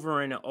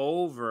over and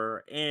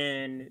over,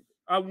 and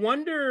I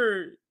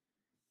wonder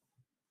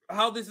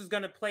how this is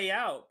going to play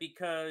out,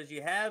 because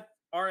you have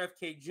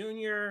RFK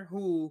Jr.,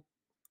 who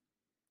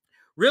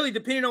really,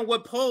 depending on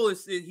what poll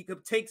he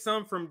could take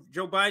some from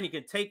Joe Biden, he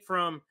could take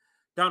from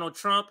Donald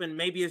Trump, and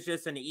maybe it's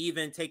just an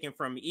even taken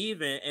from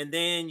even. And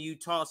then you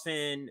toss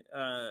in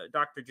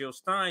Dr. Jill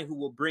Stein, who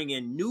will bring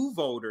in new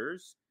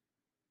voters.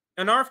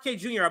 And RFK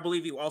Jr., I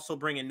believe he will also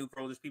bring in new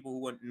voters, people who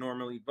wouldn't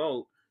normally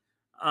vote.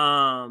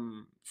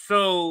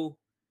 So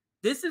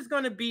this is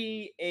going to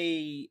be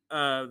a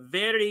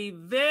very,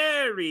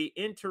 very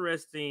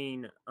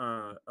interesting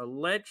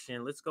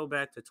election. Let's go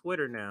back to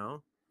Twitter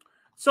now.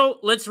 So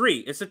let's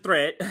read. It's a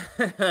thread.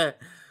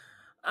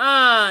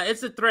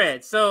 It's a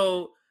thread.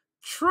 So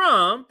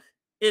Trump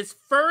is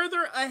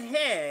further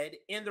ahead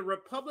in the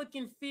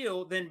Republican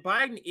field than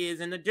Biden is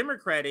in the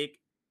Democratic.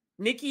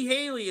 Nikki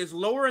Haley is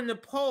lower in the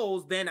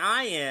polls than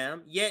I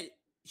am, yet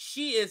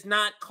she is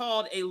not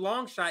called a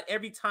long shot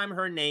every time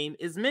her name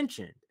is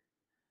mentioned.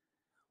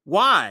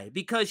 Why?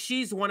 Because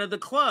she's one of the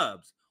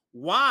clubs.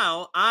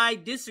 While I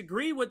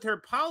disagree with her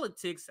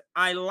politics,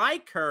 I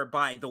like her,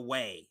 by the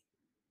way.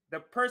 The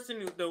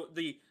person,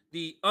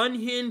 the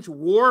unhinged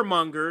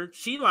warmonger,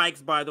 she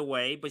likes, by the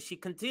way, but she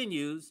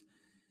continues.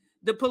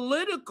 The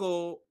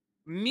political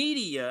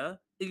media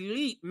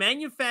elite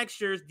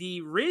manufactures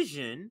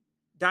derision,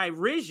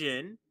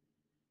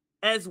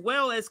 as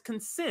well as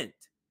consent,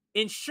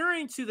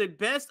 ensuring to the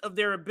best of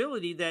their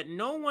ability that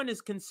no one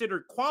is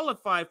considered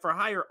qualified for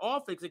higher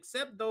office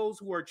except those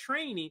whose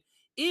training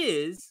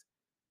is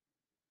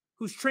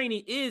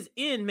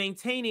in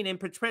maintaining and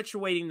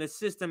perpetuating the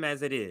system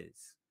as it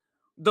is.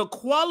 The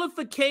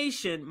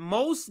qualification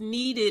most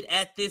needed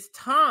at this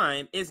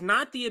time is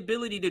not the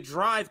ability to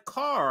drive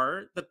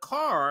the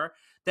car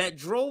that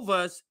drove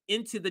us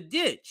into the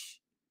ditch.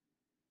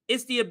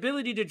 It's the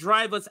ability to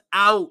drive us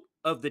out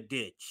of the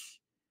ditch.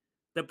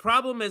 The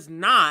problem is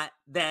not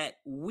that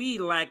we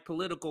lack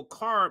political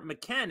car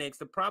mechanics.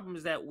 The problem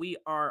is that we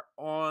are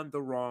on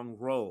the wrong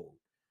road.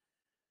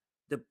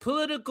 The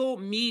political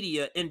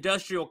media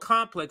industrial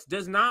complex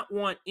does not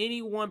want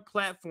any one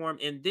platform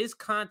in this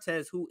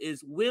contest who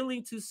is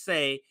willing to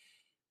say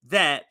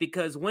that,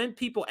 because when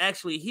people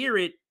actually hear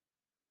it,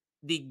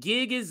 the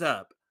gig is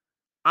up.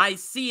 I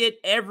see it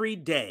every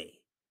day.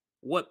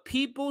 What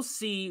people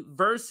see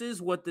versus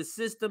what the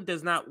system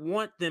does not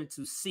want them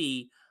to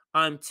see.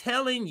 I'm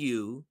telling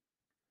you,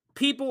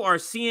 people are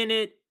seeing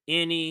it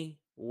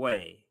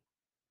anyway.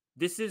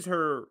 This is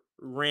her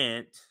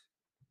rant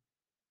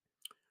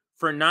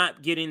for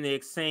not getting the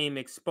same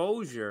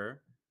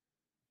exposure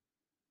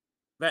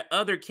that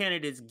other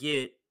candidates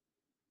get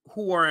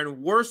who are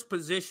in worse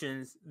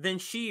positions than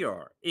she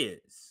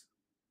is.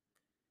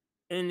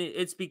 And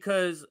it's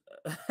because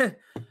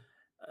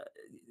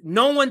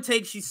no one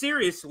takes you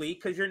seriously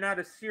because you're not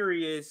a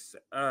serious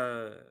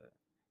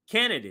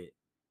candidate.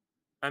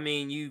 I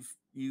mean,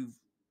 you've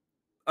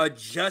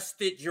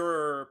adjusted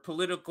your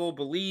political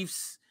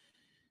beliefs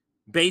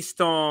based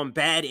on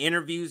bad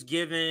interviews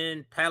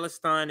given.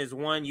 Palestine is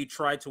one you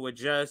try to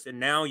adjust, and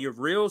now you're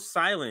real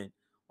silent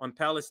on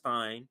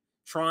Palestine,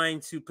 trying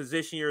to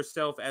position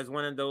yourself as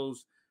one of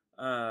those,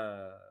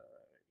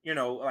 you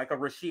know, like a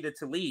Rashida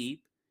Tlaib.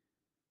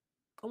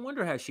 I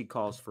wonder how she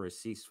calls for a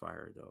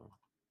ceasefire, though.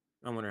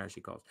 I wonder how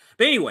she calls.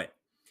 But anyway,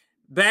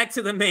 back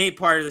to the main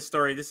part of the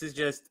story. This is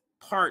just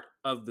part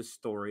of the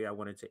story I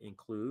wanted to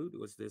include,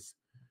 was this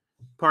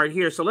part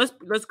here. So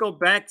let's go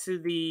back to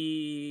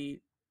the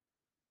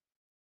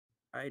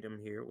item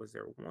here. Was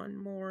there one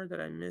more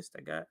that I missed?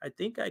 I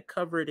think I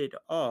covered it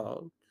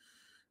all.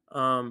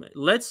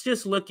 Let's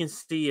just look and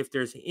see if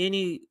there's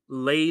any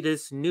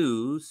latest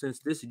news since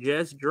this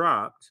just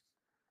dropped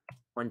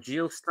on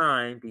Jill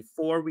Stein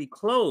before we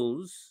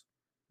close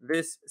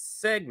this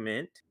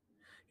segment.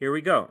 Here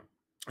we go.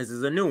 This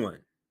is a new one.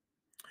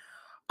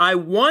 I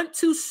want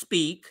to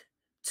speak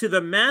to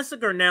the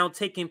massacre now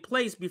taking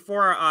place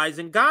before our eyes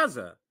in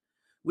Gaza.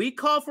 We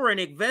call for an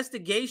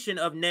investigation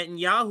of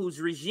Netanyahu's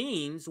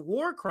regime's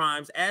war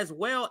crimes, as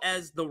well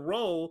as the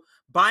role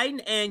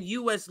Biden and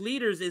U.S.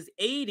 leaders is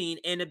aiding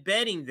and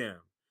abetting them.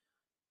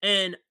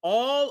 And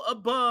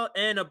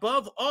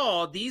above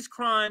all, these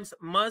crimes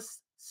must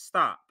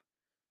stop.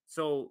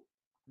 So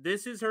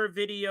this is her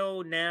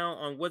video now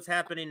on what's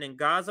happening in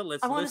Gaza.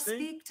 Let's listen. I want to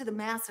speak to the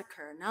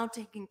massacre now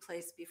taking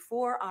place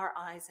before our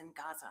eyes in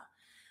Gaza.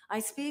 I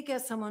speak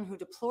as someone who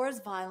deplores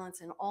violence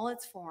in all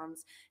its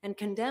forms and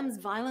condemns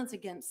violence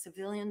against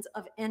civilians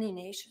of any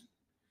nation.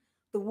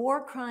 The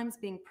war crimes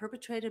being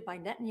perpetrated by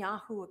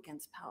Netanyahu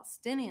against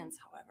Palestinians,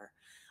 however,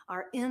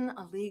 are in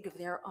a league of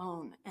their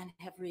own and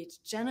have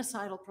reached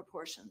genocidal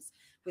proportions,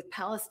 with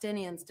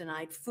Palestinians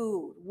denied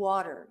food,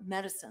 water,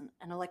 medicine,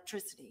 and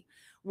electricity,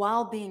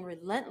 while being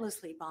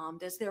relentlessly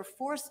bombed as they're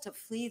forced to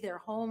flee their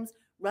homes,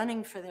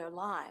 running for their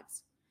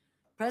lives.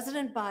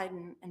 President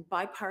Biden and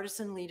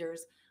bipartisan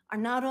leaders are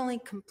not only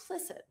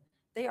complicit,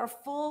 they are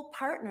full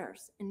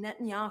partners in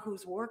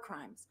Netanyahu's war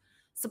crimes,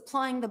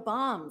 supplying the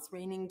bombs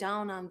raining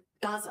down on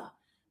Gaza,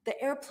 the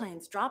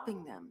airplanes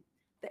dropping them,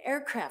 the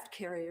aircraft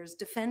carriers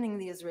defending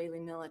the Israeli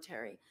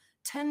military,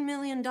 $10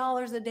 million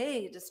a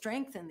day to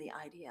strengthen the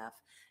IDF,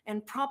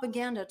 and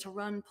propaganda to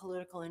run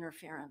political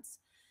interference.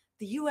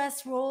 The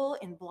U.S. role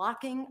in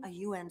blocking a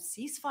UN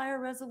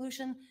ceasefire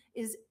resolution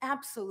is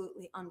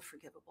absolutely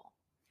unforgivable.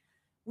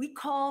 We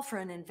call for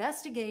an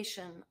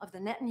investigation of the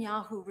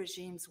Netanyahu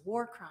regime's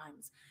war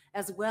crimes,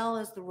 as well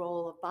as the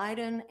role of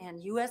Biden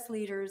and U.S.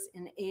 leaders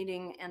in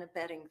aiding and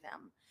abetting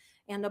them.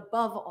 And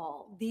above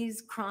all,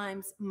 these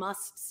crimes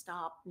must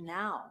stop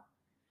now.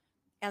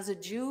 As a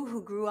Jew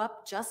who grew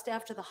up just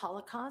after the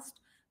Holocaust,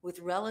 with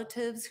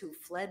relatives who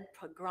fled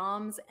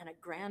pogroms and a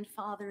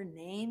grandfather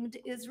named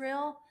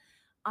Israel,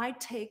 I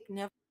take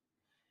never.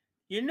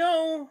 You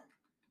know,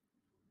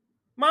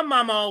 my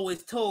mama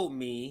always told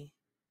me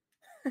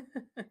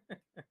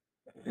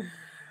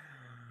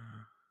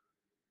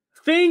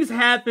things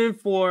happen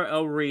for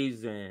a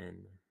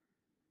reason.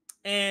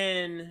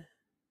 And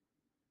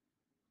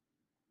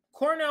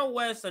Cornel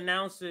West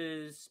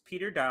announces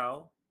Peter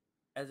Dow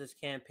as his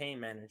campaign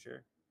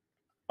manager.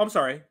 I'm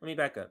sorry, let me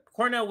back up.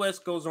 Cornel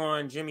West goes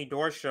on Jimmy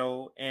Dore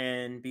show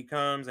and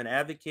becomes an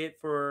advocate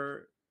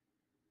for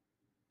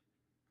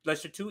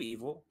Lesser Two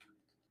Evil.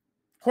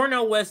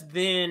 Cornel West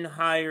then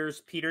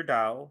hires Peter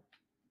Dow.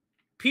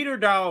 Peter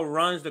Dow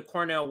runs the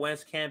Cornel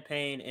West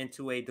campaign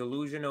into a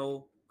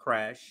delusional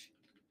crash.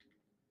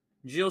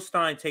 Jill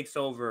Stein takes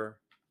over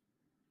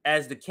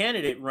as the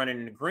candidate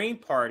running the Green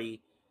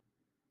Party.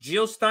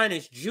 Jill Stein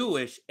is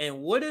Jewish. And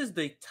what is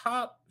the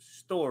top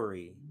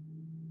story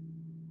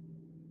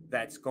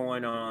that's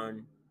going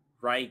on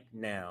right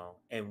now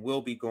and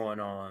will be going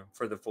on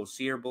for the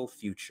foreseeable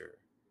future?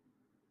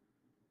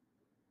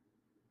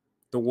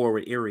 The war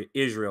with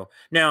Israel.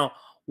 Now,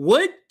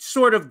 what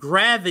sort of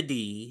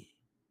gravity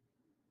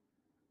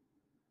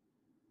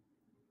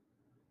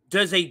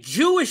does a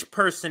Jewish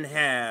person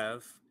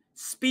have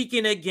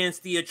speaking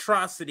against the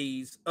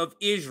atrocities of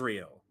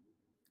Israel?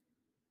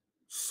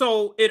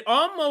 So it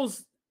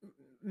almost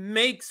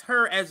makes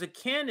her as a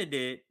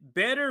candidate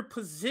better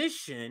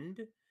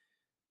positioned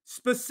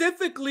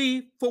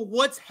specifically for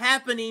what's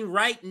happening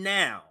right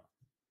now.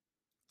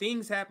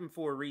 Things happen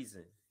for a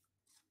reason,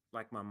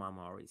 like my mom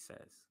always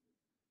says.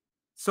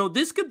 So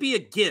this could be a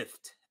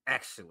gift,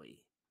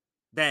 actually,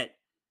 that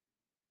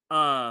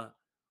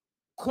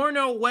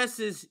Cornel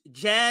West's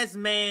jazz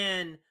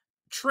man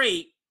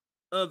trait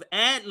of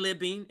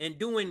ad-libbing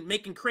and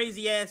making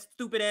crazy ass,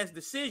 stupid ass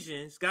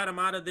decisions got him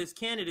out of this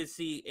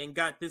candidacy and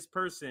got this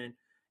person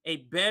a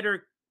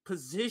better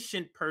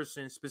positioned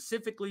person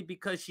specifically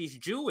because she's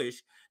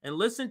Jewish, and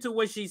listen to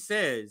what she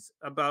says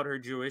about her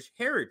Jewish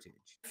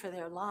heritage. For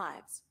their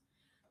lives.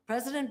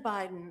 President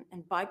Biden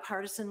and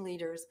bipartisan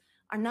leaders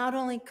are not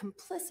only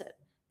complicit,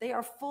 they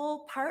are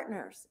full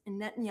partners in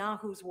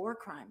Netanyahu's war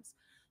crimes,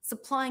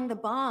 supplying the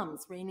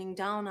bombs raining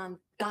down on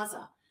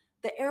Gaza,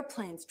 the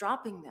airplanes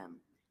dropping them,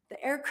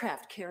 the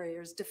aircraft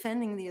carriers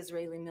defending the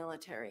Israeli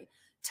military,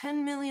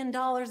 $10 million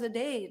a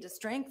day to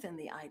strengthen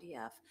the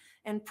IDF,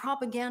 and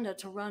propaganda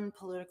to run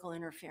political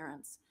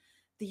interference.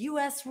 The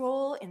U.S.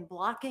 role in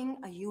blocking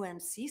a UN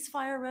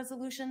ceasefire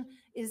resolution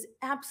is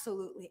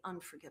absolutely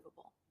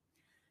unforgivable.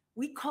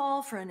 We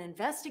call for an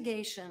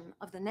investigation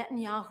of the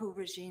Netanyahu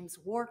regime's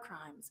war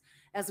crimes,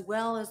 as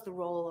well as the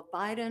role of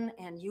Biden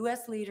and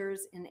U.S.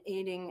 leaders in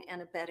aiding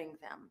and abetting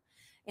them.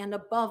 And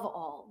above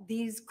all,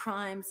 these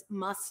crimes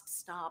must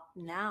stop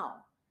now.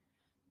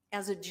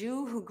 As a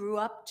Jew who grew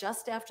up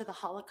just after the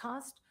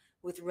Holocaust,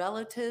 with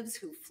relatives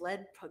who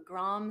fled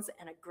pogroms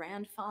and a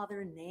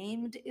grandfather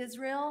named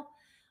Israel,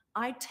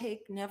 I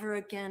take never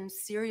again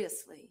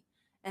seriously,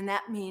 and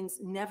that means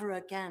never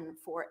again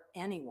for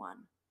anyone.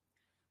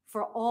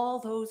 For all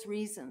those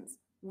reasons,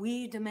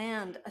 we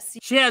demand a ceasefire.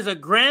 She has a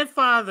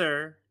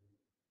grandfather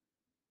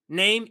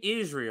named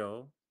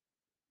Israel.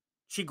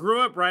 She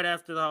grew up right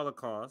after the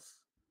Holocaust.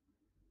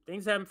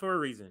 Things happen for a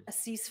reason. A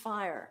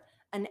ceasefire,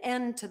 an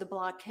end to the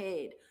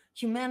blockade,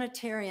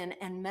 humanitarian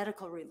and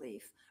medical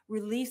relief,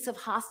 release of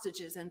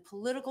hostages and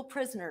political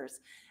prisoners,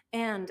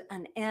 and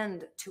an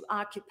end to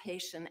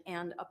occupation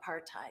and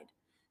apartheid.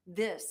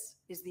 This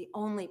is the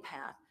only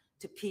path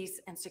to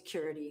peace and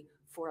security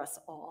for us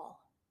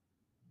all.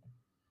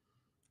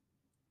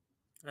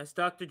 That's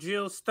Dr.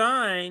 Jill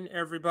Stein,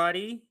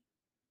 everybody.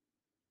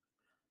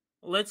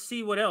 Let's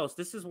see what else.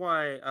 This is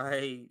why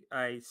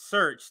I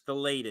searched the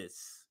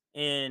latest.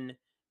 And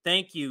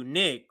thank you,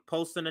 Nick,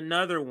 posting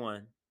another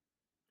one.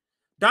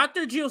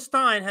 Dr. Jill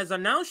Stein has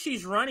announced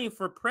she's running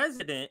for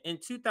president in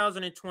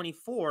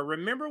 2024.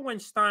 Remember when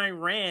Stein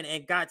ran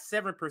and got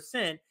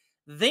 7%?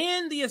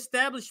 Then the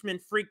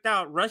establishment freaked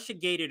out,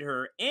 Russiagated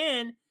her,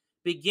 and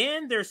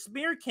began their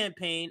smear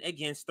campaign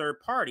against third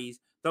parties.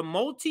 The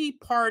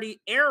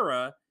multi-party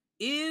era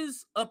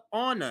is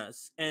upon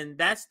us. And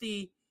that's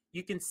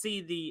you can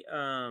see the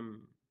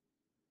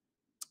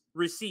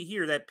receipt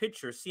here, that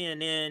picture,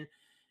 CNN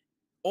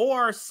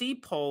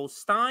ORC poll.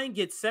 Stein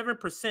gets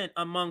 7%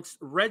 amongst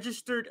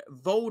registered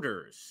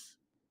voters.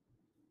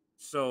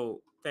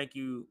 So thank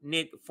you,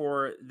 Nick,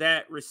 for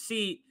that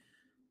receipt.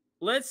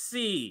 Let's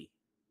see.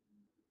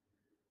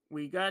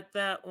 We got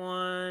that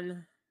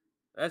one.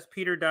 That's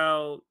Peter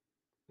Dowd.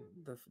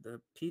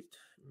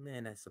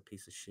 Man, that's a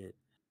piece of shit.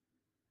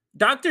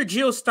 Dr.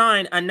 Jill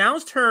Stein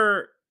announced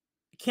her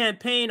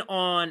campaign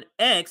on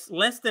X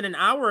less than an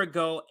hour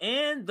ago,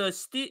 and the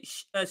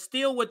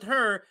Still With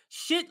Her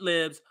shit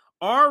libs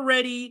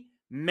already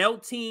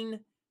melting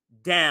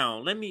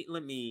down. Let me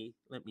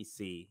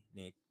see,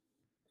 Nick.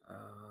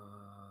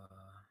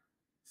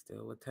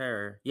 Still With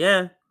Her.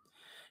 Yeah,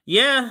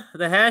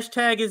 the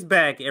hashtag is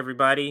back,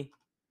 everybody.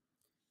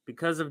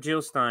 Because of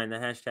Jill Stein, the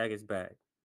hashtag is back.